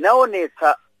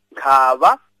inaonetsa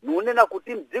nkhawa nunena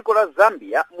kuti mdziko la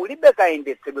Zambia mulibe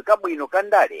kayendetsedwe kabwino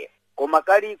kandale koma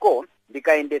kaliko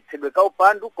ndikayendetsedwe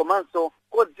kaupandu komanso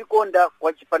kodzikonda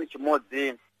kwa chipani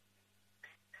chimodzi.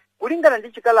 Kulingana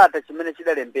ndi chikalata chimene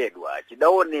chidalembedwa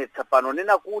chidaonetsa pano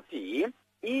nena kuti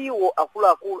iwo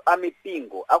akuluakulu a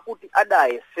mipingo akuti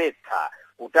adayesetsa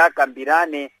kuti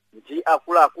akambirane ndi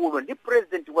akuluakulu ndi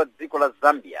president wa dziko la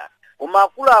Zambia, koma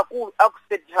akuluakulu aku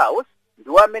State House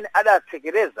ndiwo amene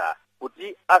adatsekereza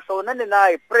kuti asaonane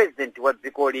naye president wa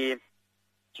dzikoli.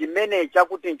 Chimene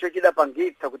chakuti ncho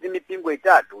chidapangitsa kuti mipingo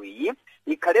itatu iyi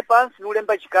ikhale pansi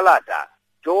nulemba chikalata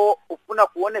chofuna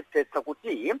kuonetsetsa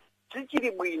kuti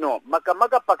sichili bwino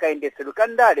makamaka pakayendetsedwe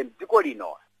kandale mdziko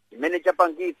lino, chimene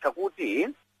chapangitsa kuti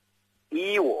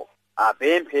iwo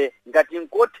apemphe ngati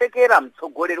nkothekera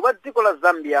mtsogoleri wa dziko la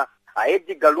Zambia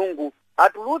Edgar Lungu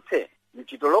atulutse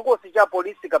mchitolokosi cha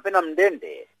polisi kapena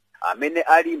mndende amene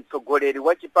ali mtsogoleri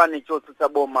wa chipani chotsutsa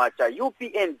boma cha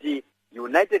UPND,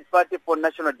 United Party for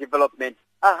National Development,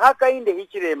 Hakainde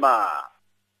Hichilema.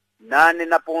 Nane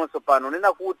naponso pano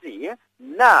nena kuti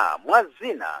na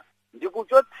mwazina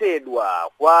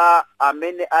ndikuchotsedwa kwa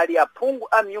amene ali aphungu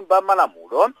a nyumba ya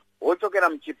malamulo ochokera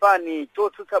mchipani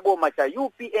chotsutsa boma cha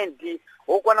UPND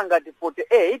okwana ngati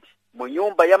 48 mu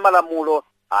nyumba ya malamulo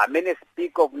amene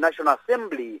Speaker of National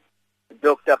Assembly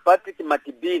Dr. Patrick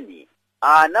Matibini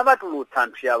anavatulutsa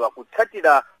anthu yawa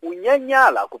kutsatira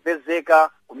unyanyala kupezeka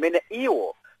kumene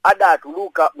iwo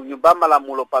adatuluka mu nyumba ya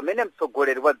malamulo pamene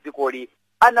mtsogoleri wa dzikoli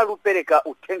analupereka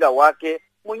uthenga wake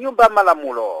mu nyumba ya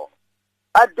malamulo.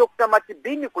 A Dr.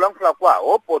 Matibini kulankhula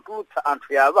kwawo potulutsa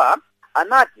anthu yawa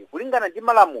anati kulingana ndi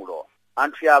malamulo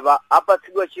anthu yawa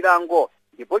apatsidwa chilango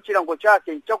ndipo chilango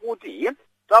chake nchakuti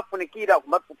safunikira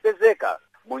kupezeka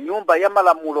mu nyumba ya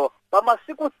malamulo pa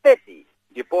masiku 30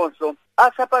 ndiponso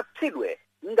asapatsidwe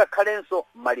ngakhalenso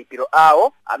malipiro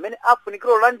awo amene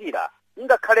afunikira olandira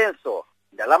ngakhalenso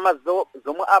ndalama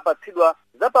zomwe apatsidwa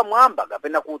zapamwamba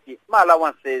kapena kuti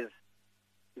allowances.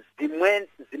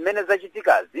 Zimene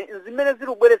zachitikazi zimene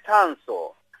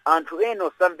zilubweretsanso anthu ena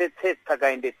osamvetsetsa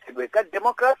kayendetsedwe ka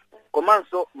democracy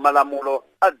komanso malamulo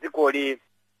a dzikoli.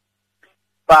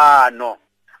 Pano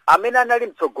amene anali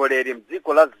mtsogoleri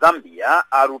mdziko la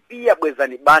Zambia Arupiya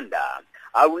Bwezani Banda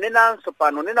alunenanso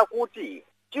pano nena kuti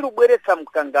chilubweretsa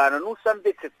mkangano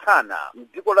nusamvetsetsana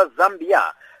mdziko la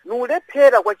Zambia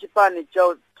nulephera kwa chipani cha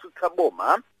tsutsa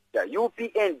boma cha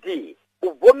UPND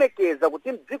kuvomekeza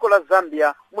kuti mdziko la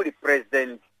Zambia muli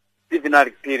president.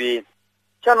 Stephen Phiri,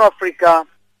 Channel Africa,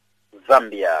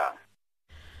 Zambia.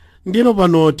 Ndilo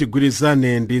pano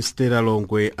tigwirizane ndi Stella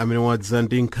Longwe amene wadza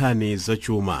ndi nkhani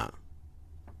zachuma.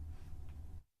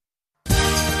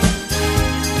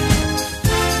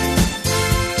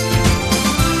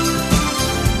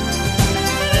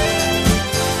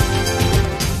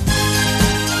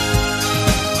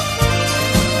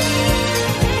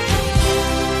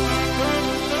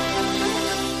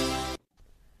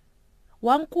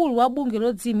 Wamkulu wa bunge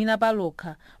lodziyimira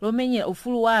palokha lomenyera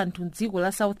ufulu wa anthu mdziko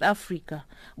la South Africa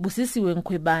Busisiwe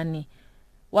Mkhwebane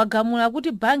wagamula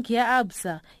kuti banki ya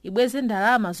Absa ibweze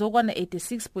ndalama zokwana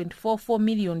 $86.44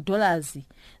 million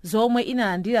zomwe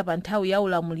inalandira pa nthawi ya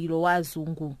ulamuliro wa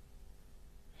azungu.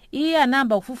 Iye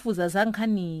anamba kufufuza za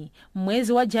nkhaniyi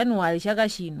mwezi wa Januwale chaka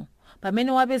chino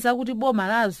pamene wapeza kuti boma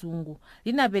la azungu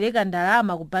linapereka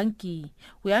ndalama ku bankiyi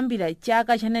kuyambira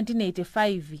chaka cha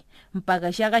 1985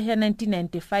 mpaka chaka cha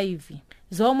 1995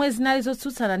 zomwe zinali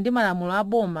zotsutsana ndi malamulo a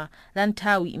boma la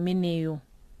nthawi imeneyo.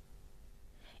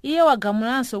 Iye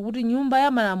wagamulanso kuti nyumba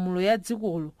ya malamulo ya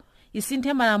dzikolo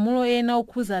isinthe malamulo ena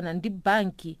okhuzana ndi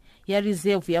banki ya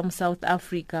Reserve ya mu South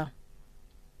Africa.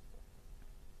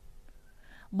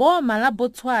 boma la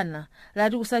botswana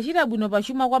lati kusachita bwino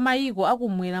pachuma kwa mayiko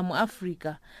akumwera mu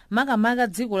africa makamaka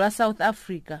dziko la south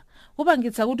africa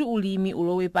kupangitsa kuti ulimi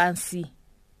ulowe pansi.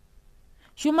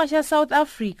 Chuma cha South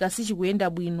Africa sichikuyenda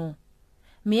bwino.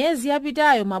 Miyezi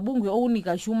yapitayo mabungwe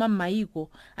owunika chuma m'mayiko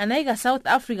anayika South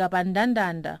Africa pa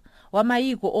ndandanda wa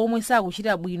mayiko omwe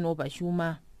sakuchita bwino pa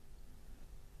chuma.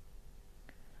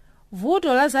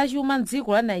 Vuto la zachuma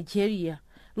m'dziko la Nigeria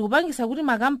likupangisa kuti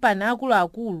makampani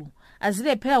akuluakulu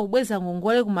azilephera kubweza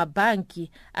ngongole ku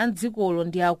mabanki a m'dzikolo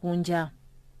ndi akunja.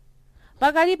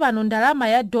 Pakali pano ndalama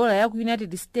ya dola ya ku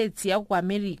United States ya ku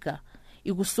America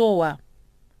ikusowa.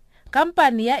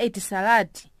 Kampani ya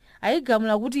Etisalat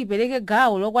ayigamula kuti ipereke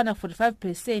gawo lokwana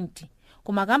 45%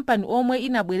 ku makampani omwe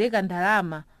inabwereka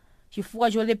ndalama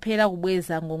chifukwa cholephera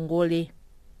kubweza ngongole.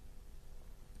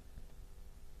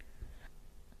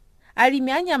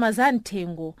 Alimi anyama za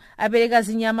mthengo apereka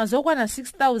zinyama zokwana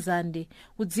 6,000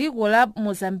 ku dziko la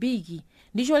Mozambiki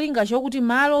ndi cholinga chokuti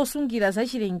malo osungira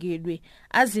zachilengedwe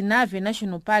a Zinave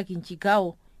National Park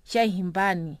mchigawo cha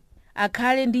Himbani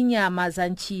akhale ndi nyama za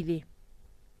mchire.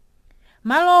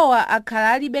 Malowa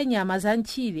akhala alibe nyama za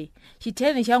mchire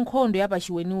chithene cha nkhondo ya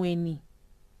pachiweniweni.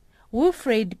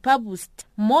 Wilfred Pabust,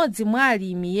 mmodzi mwa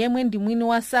alimi yemwe ndi mwini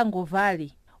wa Sango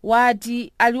Valley,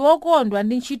 wati ali wokondwa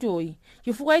ndi ntchitoyi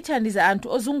chifukwa ithandiza anthu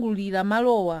ozungulira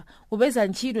malowa kupeza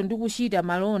ntchito ndi kuchita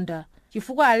malonda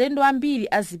chifukwa alendo ambiri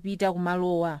azipita ku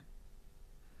malowa.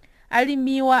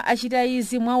 Alimiwa achita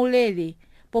izi mwaulere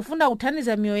pofuna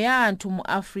kuthandiza miyoyo ya anthu mu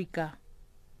Africa.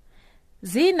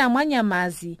 Zina mwa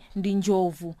nyamazi ndi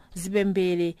njovu,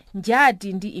 zipembere,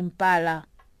 njati ndi impala.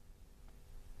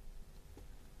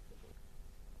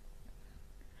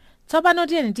 Tsopano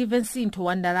tiyeni timve msintho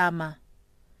wa ndalama.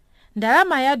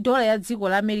 Ndalama ya dola ya dziko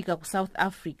la America ku South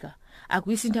Africa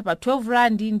akuyisintha pa 12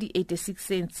 rand ndi 86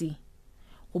 cents.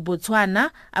 Ku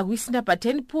Botswana akuyisintha pa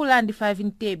 10 pula ndi 5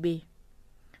 ntebe.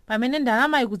 Pamene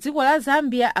ndalama ku dziko la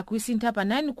Zambia akuyisintha pa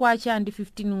 9 kwacha ndi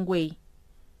 15 ngwee.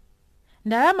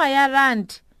 Ndalama ya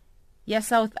rand ya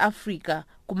South Africa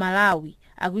ku Malawi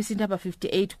akuyisintha pa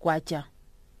 58 kwacha.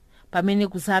 Pamene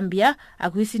ku Zambia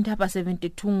akuyisintha pa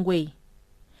 72 ngwee.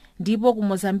 Ndipo ku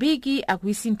Mozambiki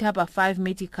akuyisintha pa 5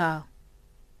 metical.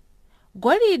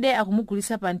 Golide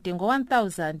akumugulisa pa mtengo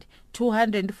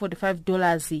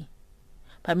 $1,245.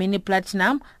 Pamene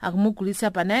platinum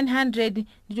akumugulisa pa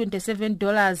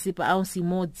 $927 pa ounce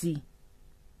imodzi.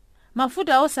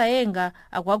 Mafuta osayenga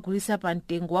akuagulisa pa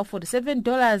mtengo wa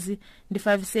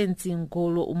 $47.05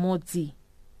 ngolo umodzi.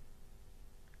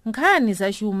 Nkhani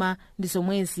za chuma ndi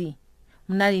zomwezi.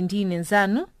 Munali ndine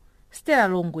nzanu Stella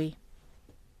Longwe.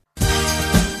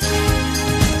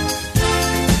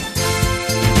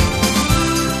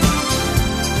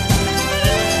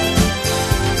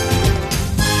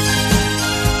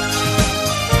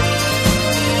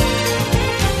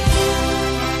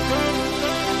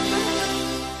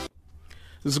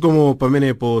 Zikomo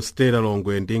pamenepo Stella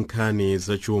Longwe ndi nkhani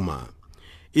zachuma.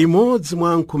 Imodzi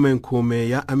mwa nkhumenkhume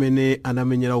ya amene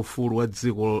anamenyera ufulu wa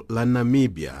dziko la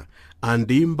Namibia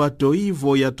Andimba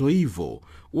Toivo ya Toivo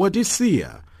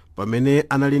watisiya pamene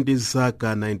anali ndi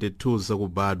zaka 92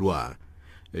 zakubadwa.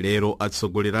 Lero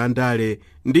atsogoleri a ndale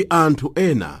ndi anthu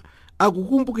ena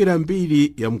akukumbukira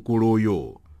mbiri ya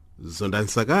mkuluyu. Zonda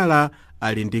Nsakala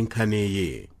ali ndi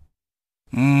nkhaniyi.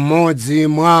 Mmodzi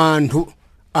mwa anthu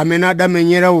amene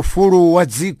adamenyera ufulu wa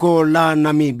dziko la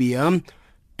Namibia,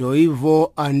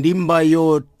 Toivo Andimba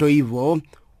yo Toivo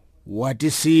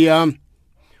watisiya.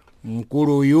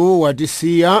 Mkuluyu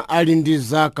watisiya ali ndi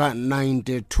zaka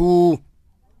 92.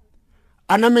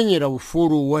 Anamenyera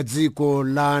ufulu wa dziko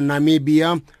la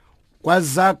Namibia kwa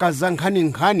zaka za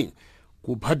nkhaninkhani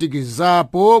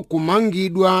kuphatikizapo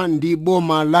kumangidwa ndi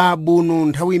boma la Bunu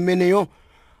nthawi imeneyo.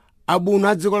 Abunu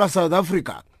a dziko la South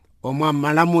Africa omwe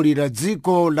amalamulira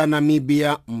dziko la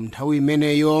Namibia nthawi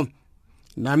imeneyo.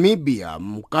 Namibia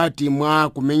mkati mwa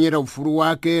kumenyera ufulu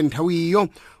wake nthawi iyo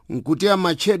nkuti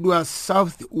amatchedwa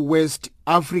South West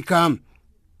Africa.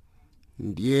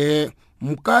 Ndiye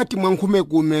mkati mwa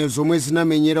nkhumekume zomwe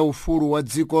zinamenyera ufulu wa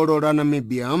dziko la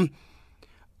Namibia,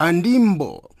 Andimba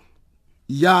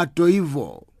ya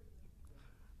Toivo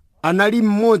anali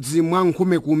mmodzi mwa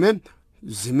nkhumekume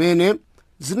zimene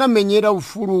zinamenyera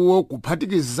ufuluwo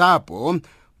kuphatikizapo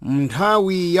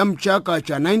nthawi ya mchaka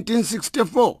cha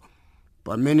 1964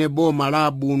 pamene boma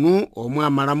la Bunu omwe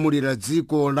amalamulira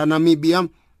dziko la Namibia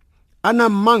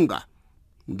anammanga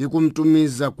ndi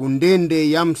kumtumiza ku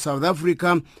ndende ya South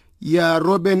Africa ya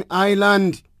Robben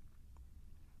Island.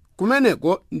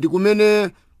 Kumeneko ndi kumene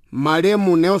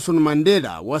malemu Nelson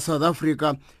Mandela wa South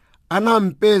Africa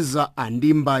anampeza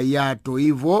Andimba ya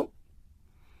Toivo,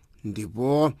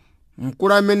 ndipo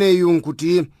mkulu ameneyu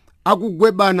nkuti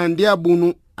akugwebana ndi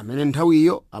abunu amene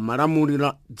nthawiyo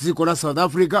amalamulira dziko la South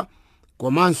Africa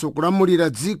komanso kulamulira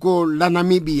dziko la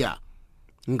Namibia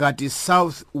ngati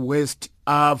South West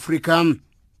Africa.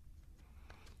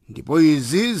 Ndipo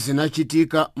izi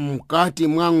zinachitika mkati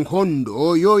mwa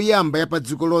nkhondo yoyamba ya pa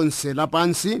dziko lonse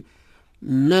lapansi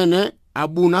mmene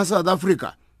abuna a South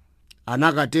Africa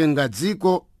anakatenga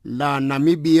dziko la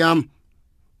Namibia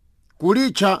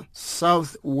kulitcha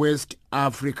South West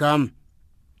Africa.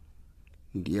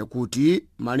 Ndiye kuti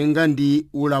malinga ndi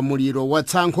ulamuliro wa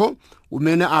tsankho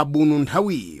umene abunu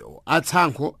nthawiyo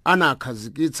atsankho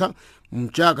anakhazikitsa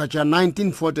mchaka cha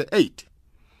 1948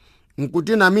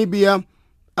 nkuti Namibia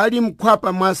ali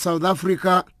mkhwapa mwa South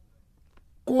Africa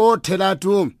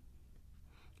kotheratu.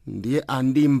 Ndiye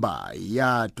Andimba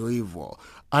ya Toivo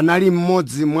anali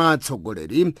mmodzi mwa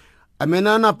atsogoleri amene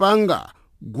anapanga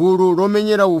gulu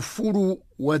lomenyera ufulu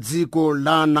wa dziko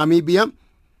la Namibia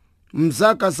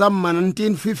mzaka za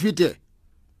 1950,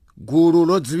 gulu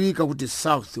lodziwika kuti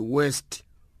South West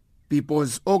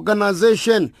People's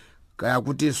Organization kaya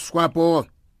kuti SWAPO.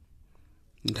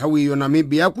 Nthawiyo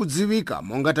Namibia kudziwika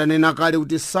monga tanena kale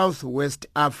kuti South West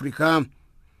Africa.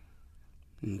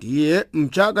 Ndiye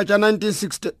mchaka cha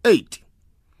 1968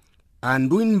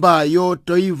 Andimba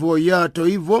ya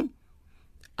Toivo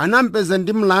anampeza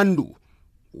ndi mlandu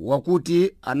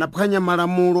wakuti anaphwanya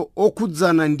malamulo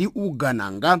okhudzana ndi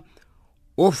ugananga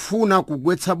ofuna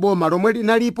kugwetsa boma lomwe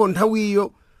linalipo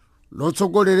nthawiyo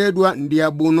lotsogoleredwa ndi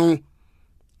abunu.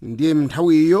 Ndiye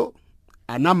nthawiyo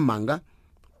anammanga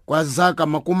kwa zaka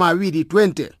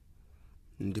 20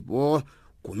 ndipo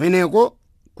kumeneko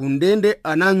kundende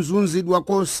anazunzidwa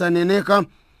kosaneneka.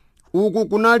 Uku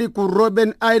kunali ku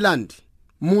Robben Island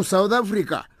mu South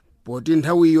Africa poti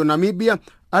nthawiyo Namibia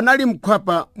anali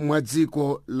mkhwapa mwa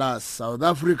dziko la South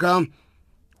Africa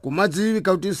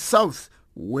kumadziwika kuti South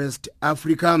West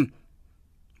Africa.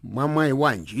 Mwamwayi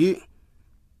wanji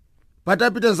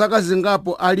patapita zaka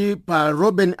zingapo ali pa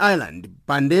Robben Island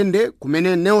pa ndende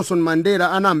kumene Nelson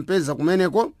Mandela anampeza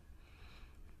kumeneko,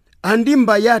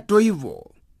 Andimba ya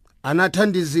Toivo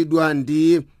anathandizidwa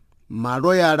ndi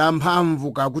maloyala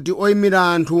amphamvu kakuti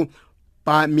oyimira anthu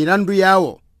pa milandu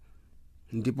yawo,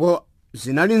 ndipo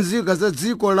zinali nzika za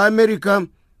dziko la America.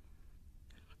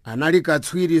 Anali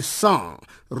katswiri Sir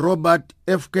Robert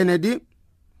F. Kennedy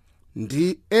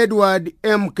ndi Edward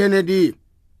M. Kennedy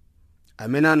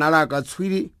amene anali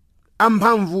akatswiri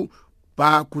amphamvu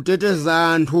pa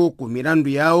kuteteza anthu ku milandu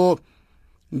yawo,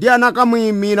 ndi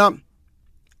anakamuyimira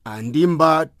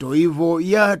Andimba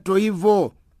ya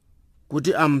Toivo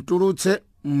kuti amtulutse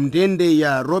mndende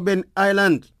ya Robben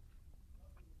Island.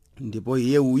 Ndipo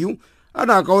iye uyu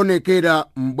anakaonekera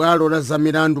m'bwalo la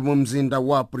zamilandu mu mzinda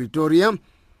wa Pretoria,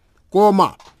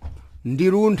 koma ndi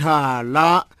luntha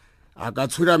la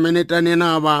akatswiri amene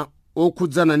tanenawa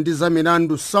okhudzana ndi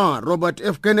zamilandu Sir Robert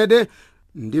F. Kennedy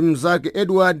ndi mzake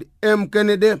Edward M.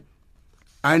 Kennedy,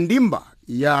 Andimba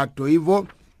ya Toivo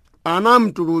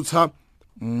anamtulutsa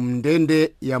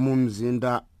mndende ya mu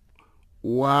mzinda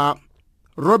wa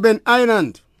Robben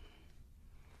Island.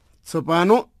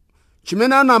 Tsopano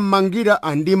chimene anammangira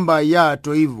Andimba ya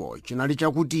Toivo chinali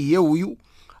chakuti iye uyu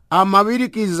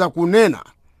amawirikiza kunena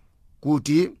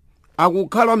kuti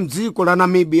akukhala mdziko la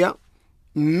Namibia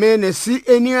mmene si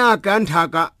eni ake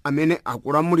anthaka amene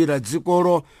akulamulira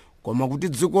dzikolo, koma kuti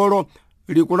dzikolo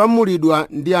likulamulidwa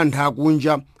ndi anthu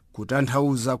akunja,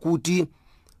 kutanthauza kuti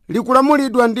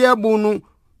likulamulidwa ndi abunu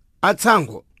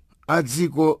atsankho a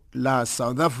dziko la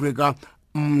South Africa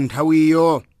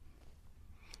mnthawiyo.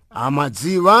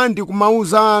 Amadziwa ndi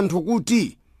kumauza anthu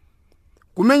kuti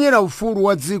kumenyera ufulu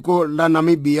wa dziko la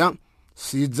Namibia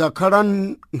sidzakhala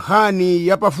nkhani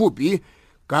yapafupi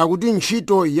kakuti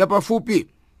ntchito yapafupi,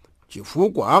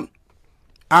 chifukwa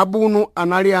abunu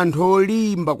anali anthu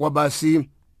olimba kwa basi.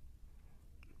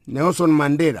 Nelson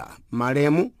Mandela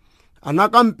malemu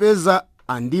anakampeza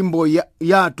Andimba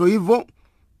ya Toivo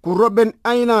ku Robben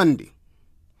Island,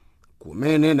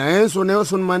 kumene nayenso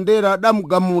Nelson Mandela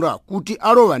adamugamula kuti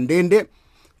alowa ndende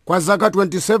kwa zaka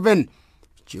 27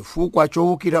 chifukwa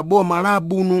chowukira boma la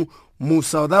abunu mu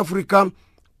South Africa,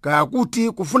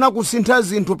 kakuti kufuna kusintha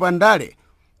zinthu pandale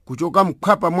kuchoka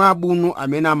mkhwapa mwa abunu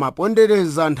amene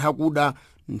amapondereza anthu akuda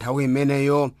nthawi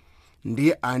imeneyo.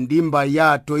 Ndi Andimba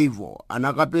ya Toivo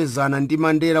anakapezana ndi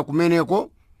Mandela kumeneko,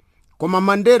 koma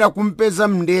Mandela kumpeza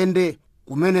mndende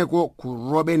kumeneko ku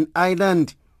Robben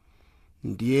Island.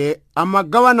 Ndiye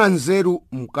amagawana nzeru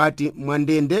mkati mwa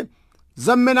ndende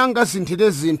za mmene angasinthire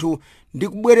zinthu ndi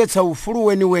kubweretsa ufulu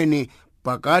weniweni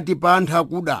pakati pa anthu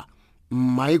akuda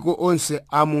m'maiko onse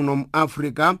amuno mu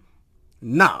Africa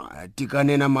na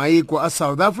tikanena maiko a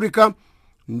south africa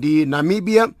ndi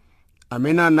namibia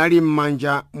amene anali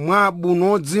m'manja mwa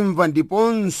bunodzimva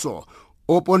ndiponso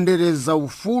opondereza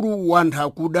ufulu wa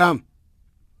nthakuda.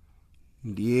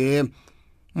 Ndiye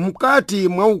mkati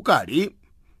mwa ukali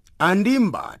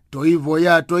andimba toivo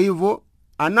ya toivo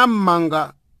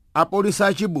anammanga apolisi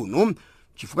achibunu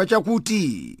chifukwa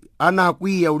chakuti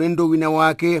anakwiya ulendo wina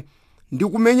wake ndi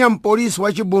kumenya mpolisi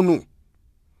wachibunu.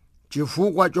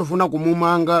 Chifukwa chofuna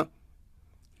kumumanga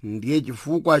ndiye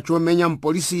chifukwa chomenya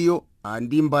mpolisiyo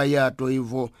andimba ya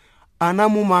toivo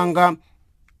anamumanga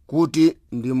kuti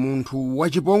ndi munthu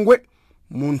wachipongwe,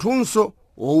 munthunso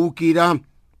owukira.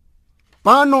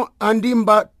 Pano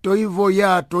andimba toivo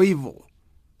ya toivo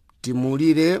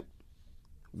timulire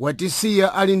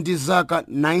watisiya ali ndi zaka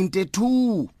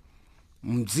 92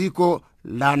 mdziko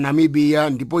la Namibia,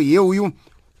 ndipo iye uyu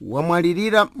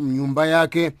wamwalirira mnyumba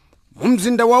yake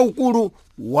mumzinda waukulu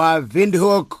wa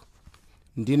Windhoek.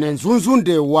 Ndine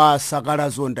Nzunzunde wa Sakala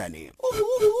Zondani.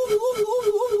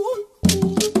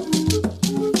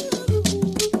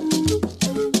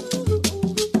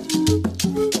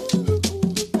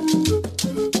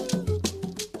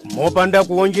 Mopanda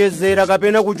kuonjezera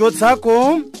kapena kuchotsako,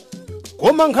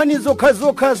 koma nkhani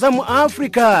zokhazokha za mu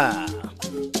Africa.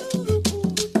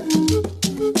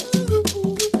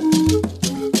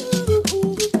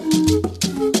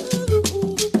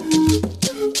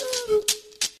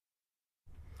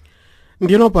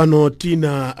 Ndino pano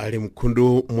Tina ali mkhundu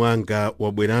mwanga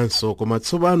wabweranso, koma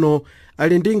tsopano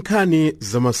ali ndi nkhani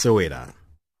zamasewera.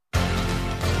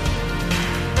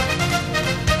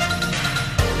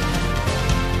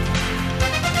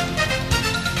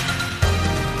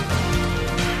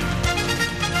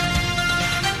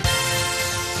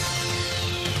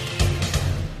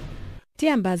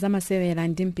 Tiyamba zamasewera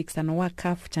ndi mpikisano wa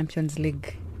CAF Champions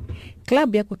League.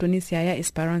 Klabu ya Tunisia ya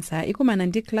Esperance ikumana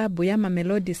ndi klabu ya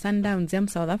Mamelodi Sundowns ya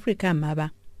South Africa maba.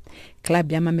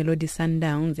 Klabu ya Mamelodi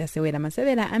Sundowns yasewera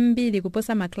masewera ambiri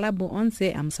kuposa maklabu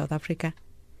onse am South Africa.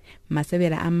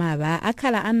 Masewera amaba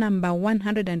akhala a number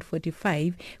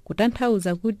 145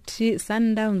 kutanthauza kuti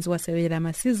Sundowns wasewera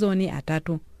masizoni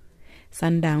atatu.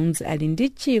 Sundowns ali ndi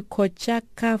chikho cha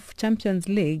CAF Champions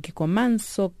League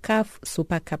komanso CAF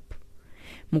Super Cup.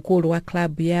 Mkulu wa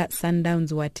klabu ya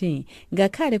Sundowns wati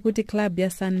ngakhale kuti klabu ya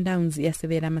Sundowns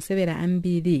yasewera masewera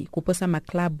ambiri kuposa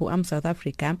maklabu am South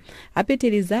Africa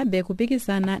apitirizabe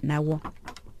kupikisana nawo.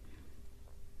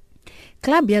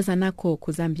 Klabu ya Zanaco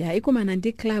ku Zambia ikumana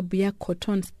ndi klabu ya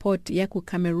Cotton Sport ya ku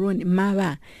Cameroon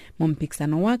maba mu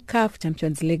mpikisano wa CAF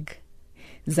Champions League.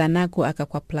 Zanaco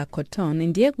akakwapula Cotton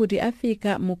ndiye kuti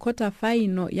afika mu quarter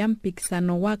final ya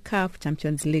mpikisano wa CAF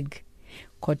Champions League.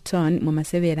 Cotton mu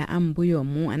masewera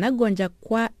ambuyomu anagonja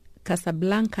kwa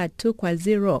Casablanca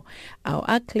 2-0 au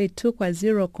Akle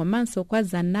 2-0 komanso kwa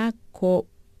Zanaco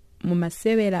mu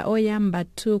masewera oyamba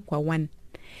 2-1.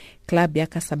 Klabu ya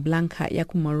Casablanca ya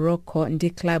ku Morocco ndi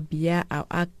klabu ya au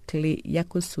Akle ya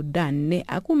ku Sudan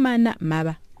akumana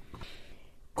maba.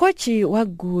 Kochi wa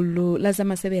gulu la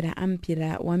zamasewera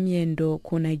ampira wa miendo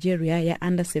ku Nigeria ya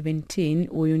under 17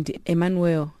 uyu ndi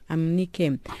Emmanuel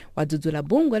Amnike wadzudzula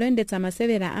bungwe loyendetsa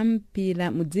masewera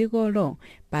ampira mu dzikolo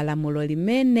palamulo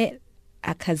limene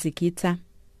akhazikitsa.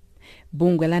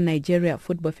 Bungwe la Nigeria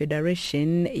Football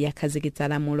Federation yakhazikitsa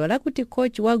lamulo lakuti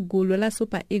kochi wa gulu la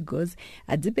Super Eagles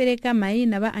adzipereka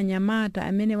mayina ba anyamata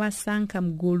amene wasankha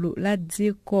mgulu la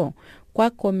dziko kwa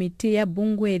komiti ya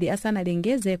bungweli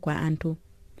asanalengeze kwa anthu.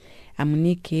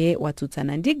 Amunike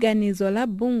watsutsana ndi ganizo la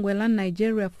bungwe la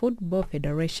Nigeria Football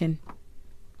Federation.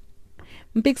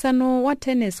 Mpikisano wa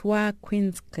tennis wa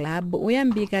Queen's Club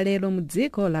uyambika lero mu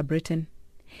dziko la Britain.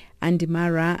 Andy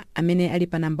Murray amene ali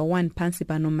pa number 1 pansi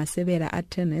pano masewera a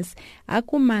tennis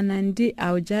akumana ndi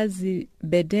Aujazi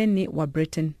Bedeni wa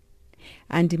Britain.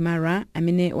 Andy Murray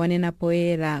amene wanena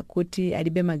poyera kuti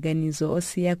alibe maganizo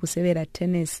osiya kusewera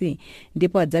tennis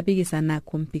ndipo adzapikisana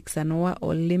ku mpikisano wa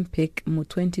Olympic mu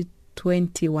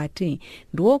 2020 wati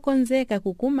ndiwokonzeka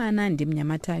kukumana ndi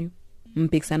mnyamatayo.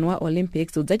 Mpikisano wa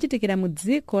Olympics udzachitikira mu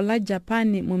dziko la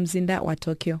Japan mu mzinda wa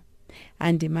Tokyo.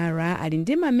 Andy Murray ali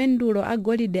ndi mamendulo a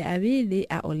golide awiri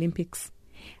a Olympics.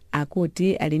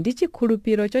 Akuti ali ndi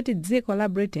chikhulupiro choti dziko la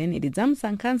Britain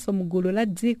lidzamusankhanso mu gulu la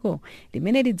dziko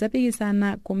limene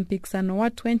lidzapikisana ku mpikisano wa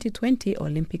 2020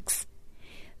 Olympics.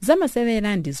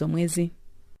 Zamasewera ndi zomwezi.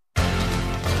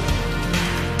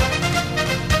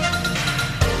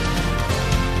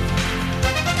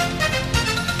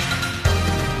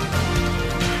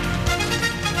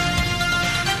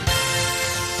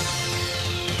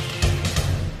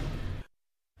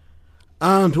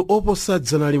 Anthu oposa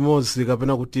 100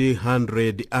 kapena kuti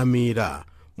 100 amira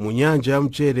mu nyanja ya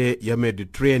mchere ya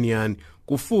Mediterranean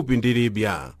kufupi ndi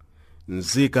Libya.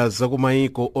 Nzika za ku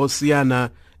mayiko osiyana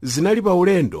zinali pa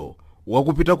ulendo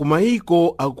wakupita ku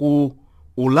mayiko aku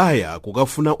Ulaya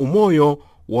kukafuna umoyo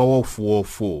wa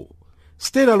wofuwofu.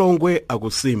 Stella Longwe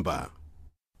akusimba.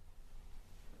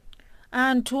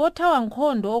 Anthu othawa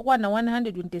nkhondo okwana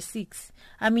 126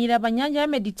 amira pa nyanja ya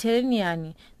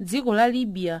Mediterranean dziko la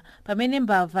Libya pamene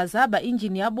mbava zaba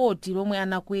injini ya boti lomwe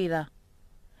anakwera.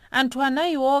 Anthu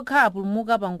anayi okha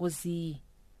apulumuka pa ngoziyi.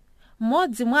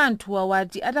 Mmodzi mwa anthuwa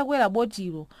wati atakwera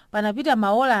botilo panapita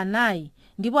maola anayi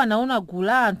ndipo anaona gulu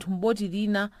la anthu m'boti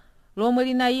lina lomwe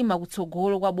linayima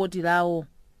kutsogolo kwa boti lawo.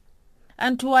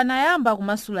 Anthu anayamba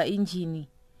kumasula injini,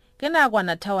 kenako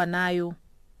anathawa nayo.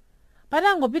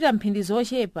 Patangopita mphindi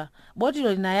zochepa,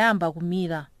 botilo linayamba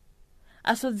kumira.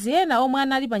 Asodzi ena omwe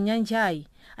anali pa nyanjayi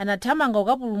anathamanga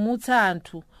kukapulumutsa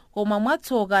anthu, koma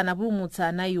mwatsoka anapulumutsa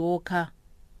anayi okha.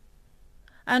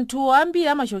 Anthuwo ambiri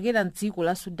amachokera m'dziko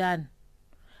la Sudan.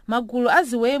 Magulu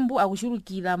aziwembu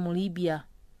akuchulukira mu Libya.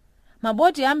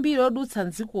 Maboti ambiri odutsa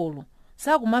m'dzikolo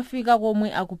sakumafika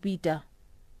komwe akupita.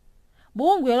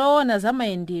 Bungwe loona za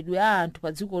mayendedwe a anthu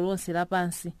pa dziko lonse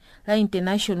lapansi la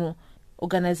International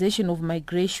Organization of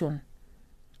Migration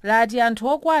lati anthu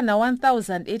okwana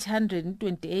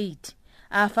 1828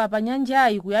 afa pa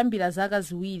nyanjayi kuyambira zaka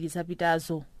ziwiri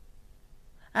zapitazo.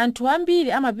 Anthu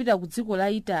ambiri amapita ku dziko la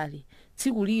Italy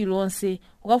tsiku lililonse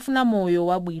kukafuna moyo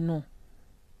wabwino.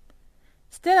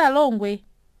 Stella Longwe,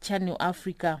 Channel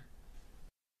Africa.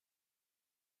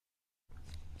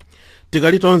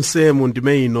 Tikali tonse mu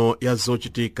ndime ino ya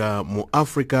zochitika mu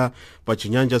Africa pa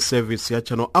Chinyanja service ya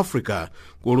Channel Africa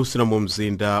kulusira mu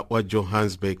mzinda wa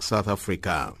Johannesburg, South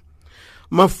Africa.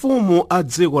 Mafumu a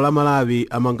dziko la Malawi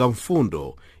amanga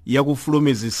mfundo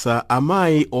yakufulumizisa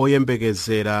amayi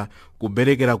oyembekezera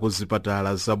kuberekera ku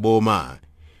zipatala za boma.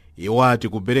 Iwati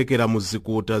kuberekera mu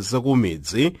zikuta za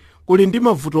kumidzi kuli ndi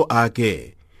mavuto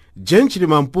ake. Jenchili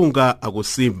Mampunga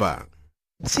akusimba.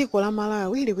 Dziko la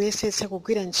Malawi likuyesetsa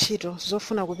kugwira ntchito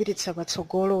zofuna kupititsa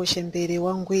patsogolo uchembere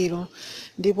wangwiro,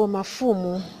 ndipo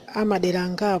mafumu amadera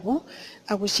angapo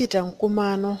akuchita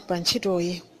mkumano pa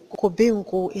ntchitoyi ku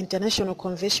Bingu International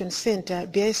Convention Center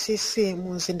BICC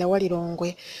mu mzinda wa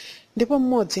Lilongwe. Ndipo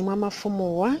mmodzi mwa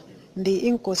mafumuwa ndi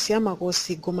Inkosi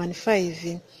Amakosi Gomani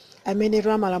 5 amene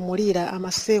amalamulira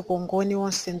amaseko ngoni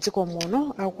onse mdziko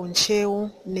muno aku Nchewu,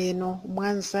 Neno,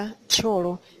 Mwanza,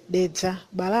 Tcholo, Dedza,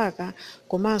 Balaka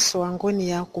komanso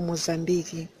angoniya ku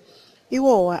Mozambiki.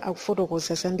 Iwowa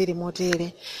akufotokoza zambiri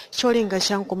motere. Cholinga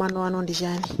cha mkumano wano ndi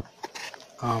chani?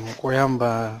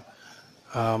 Koyamba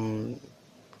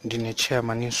ndine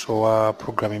chairmaninso wa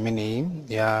program imeneyi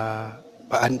ya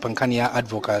pankhani ya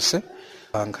advocacy,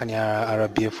 pankhani ya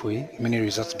RBF imene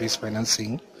results based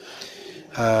financing.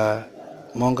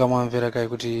 Monga mwamvera kai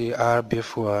kuti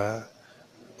RBF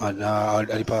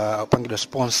alipa pangidwa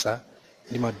sponsor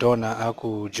ndi madona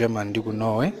aku German ndi ku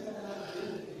Norway.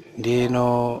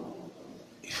 Ndino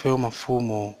ifeyo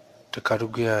mafumu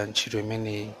tikatugwira ntchito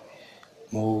imene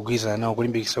mugwirizana nawo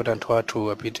kulimbikitsa kuti anthu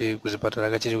athu apite kuzipatala,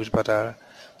 akachite kuzipatala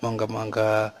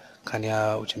manga nkhani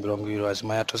ya uchembere wangwiro,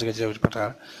 azimayi athu azikachita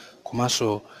kuzipatala,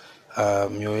 komanso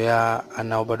miyoyo ya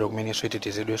ana obadwa kumenenso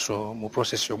itetezedwenso mu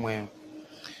process yomweyo.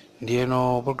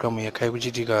 Ndiyeno programu yakhala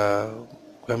kuchitika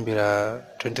kuyambira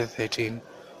 2013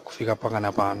 kufika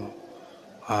pakana pano,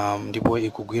 ndipo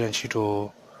ikugwira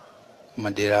ntchito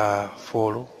madera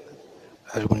 4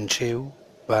 ali ku Nchewu,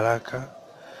 Balaka,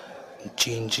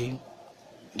 Mchinji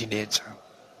ndi Dedza.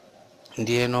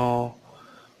 Ndiyeno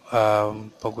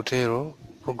pakutero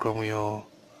programu yo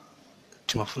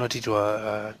timafuna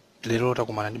titwa lero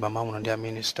takumana ndi mamamu ndi a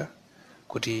minister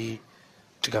kuti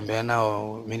tikambea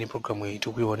nawo mini programu iyi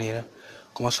tikuionera,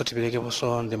 komanso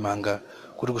tiperekeponso ndemanga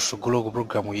kuti kusogolo ku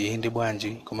programu iyi iyende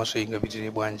bwanji komanso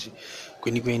ingapitire bwanji.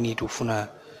 Kwenikweni tikufuna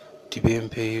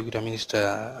tipemphe kuti a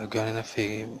minister agwirane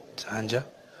nafe dzanja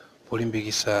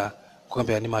polimbikitsa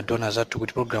kukambea ndi madonors athu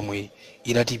kuti programu iyi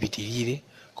iratipitirire,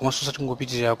 komanso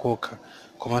satingopitirira kokha,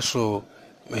 komanso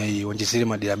iwonjezere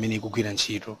madera amene ikugwira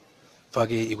ntchito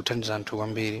pake ikuthandiza anthu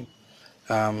kwambiri.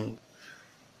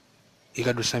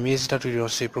 Ikadusa miyezi 3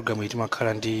 iliyonse programu iti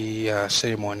makhala ndi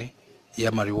ceremony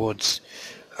ya ma rewards,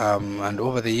 and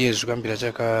over the years kuyambira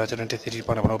chaka cha 2013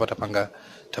 panopata panga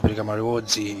tapereka ma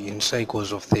rewards in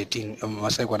cycles of 13,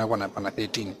 macycle anakwana pana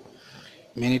 13.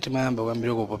 Mene timayamba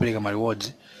kuyambira kupereka ma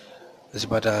rewards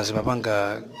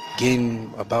zimapanga gain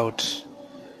about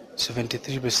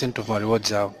 73% of my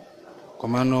rewards awo,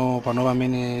 komano pano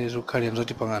pamene zikukhalira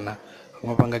nzoti pangana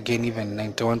kumapanga gain even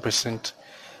 91%.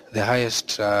 The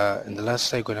highest in the last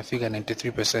cycle inafika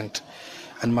 93%.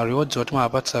 And my rewards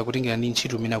watimapatsa kutingira ndi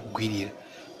ntchito imene akugwirira.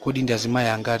 kodi ndi azimayi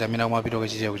angati amene akumapita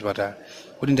kukachitira kuchipatala,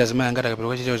 kodi ndi azimayi angati akapita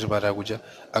kukachitira kuchipatala kuja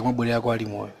akumabwererako ali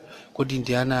moyo, kodi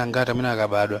ndi ana angati amene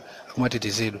akabadwa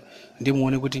akumatetezedwa. Ndi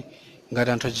muone kuti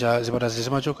ngati anthu aja zipatala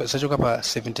zachoka pa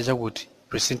 70 chakuti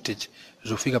percentage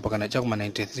zofika pakana chakuma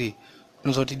 93,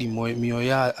 kunoza kuti di miyoyo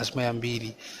ya azimayi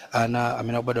ambiri, ana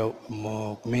amene akubadwa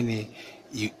kumene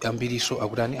ambiriso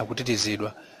akutani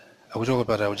akutetezedwa akuchoka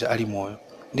kuchipatala kuja ali moyo.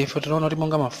 Ndife tinaona kuti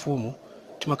monga mafumu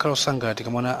timakhala osangala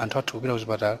tikamona anthu athu kupita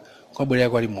kuchipatala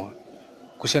kumabwererako ali moyo,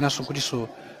 kusiyanaso kutiso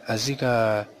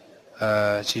azika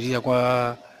chilira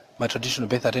kwa ma traditional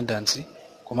birth attendants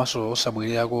komanso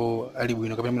osabwererako ali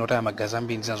bwino kapena mene otaya magazi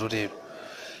ambiri zina zotero.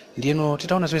 Ndiyeno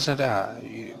titaona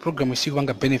zimene program isiku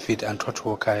panga benefit anthu athu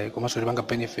okhaye komanso tipanga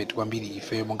benefit kwambiri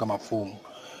ife monga mafumu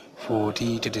futi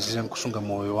titetezera kusunga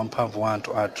moyo wamphamvu wa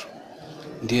anthu athu.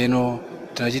 Ndiyeno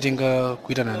tinachitenga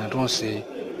kuitanana tonse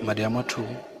madera mwathu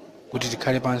kuti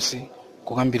tikhale pansi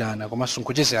kukambirana komanso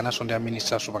nkuchezeranaso ndi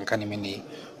aministaso pa nkhani imeneyi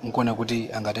nkuona kuti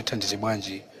angatithandize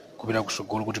bwanji kupita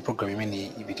kusogolo kuti program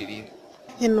imeneyi ipitirire.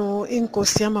 ino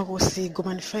inkosi yamakosi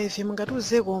Gomani 5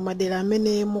 mungatuzeko madera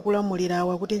amene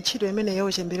mukulamulirawa kuti ntchito imene ya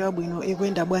uchembere wabwino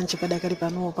ikuyenda bwanji padakali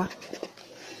panopa?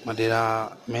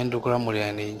 Madera amene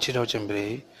ndikulamulira ni ntchito ya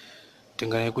uchembere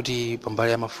tingane kuti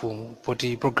pambali ya mafumu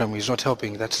poti program is not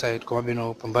helping that side, koma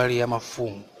bino pambali ya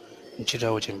mafumu ntchito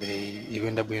ya uchembere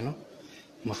ikuyenda bwino.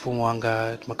 Mafumu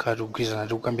anga timakhala tikugwirizana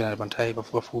tikukambirana pa nthawi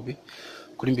pafupipafupi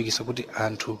kulimbikitsa kuti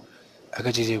anthu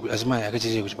azimayi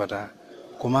akachitire kuchipatala,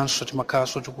 komanso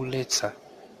timakhalanso tikuletsa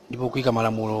ndipo kuyika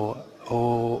malamulo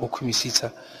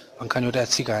okhumisitsa pa nkhani yoti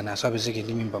atsikana asapezeke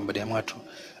ndi mimba m'madera mwathu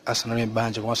asanalowe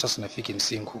m'banja komanso asanafike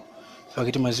msinkhu.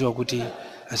 Fakiti maziwa kuti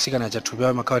atsikana aja thupi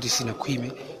awo makhala kuti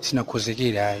sinakhwime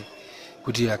sinakhozekere ayi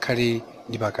kuti akhale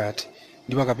ndi pakati,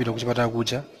 ndipo akapita kuchipatala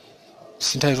kuja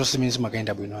sinthawi zonse zimene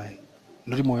zimakayenda bwino ayi,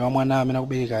 ndoti moyo wa mwana amene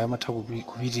akuberekayo amatha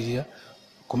kupitirira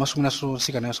komanso mwinanso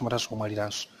atsikana yonse amathanso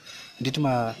kumwaliranso. Ndi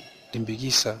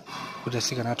timalimbikitsa kuti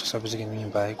atsikana athu asapezeke ndi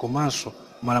mimba ayi, komanso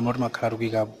malamulo timakhala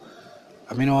tikuyikapo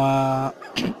amene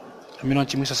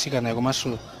wachimwisa atsikana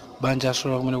komanso banja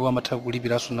asola kumene amatha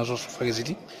kulipiranso nazo sofake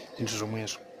ziti zinthu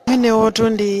zomwezo. Amenewotu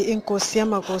ndi inkosi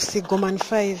yamakosi Gomani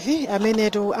 5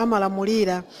 amenetu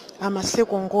amalamulira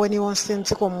amasekongoni onse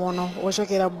mdziko muno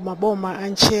ochokera maboma a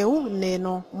Nchewu,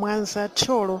 Neno, Mwanza,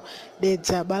 Tcholo,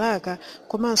 Dedza, Balaka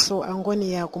komanso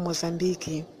Angonia ku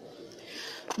Mozambiki.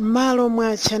 M'malo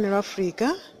mwa Channel Africa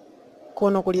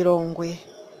kono ku Lilongwe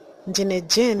ndine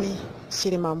Jeni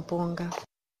Chilimampunga.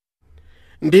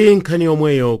 Ndi nkhani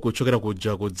yomweyo kuchokera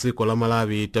kuja ku dziko la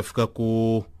Malawi tafika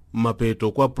ku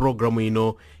mapeto kwa programu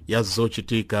ino ya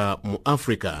zochitika mu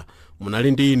Africa.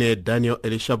 Munali ndi ine Daniel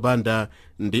Elishabanda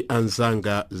ndi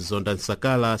anzanga Zonda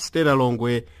Nsakala, Stella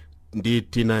Longwe ndi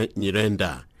Tina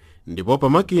Nyirenda, ndipo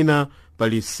pamakina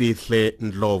pali Sithle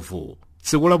Ndlovu.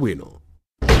 Tsiku labwino.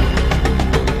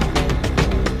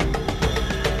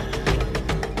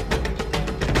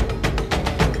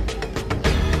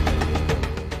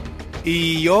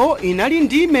 Iyo inali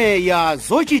ndime ya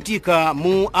zochitika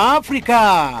mu Africa.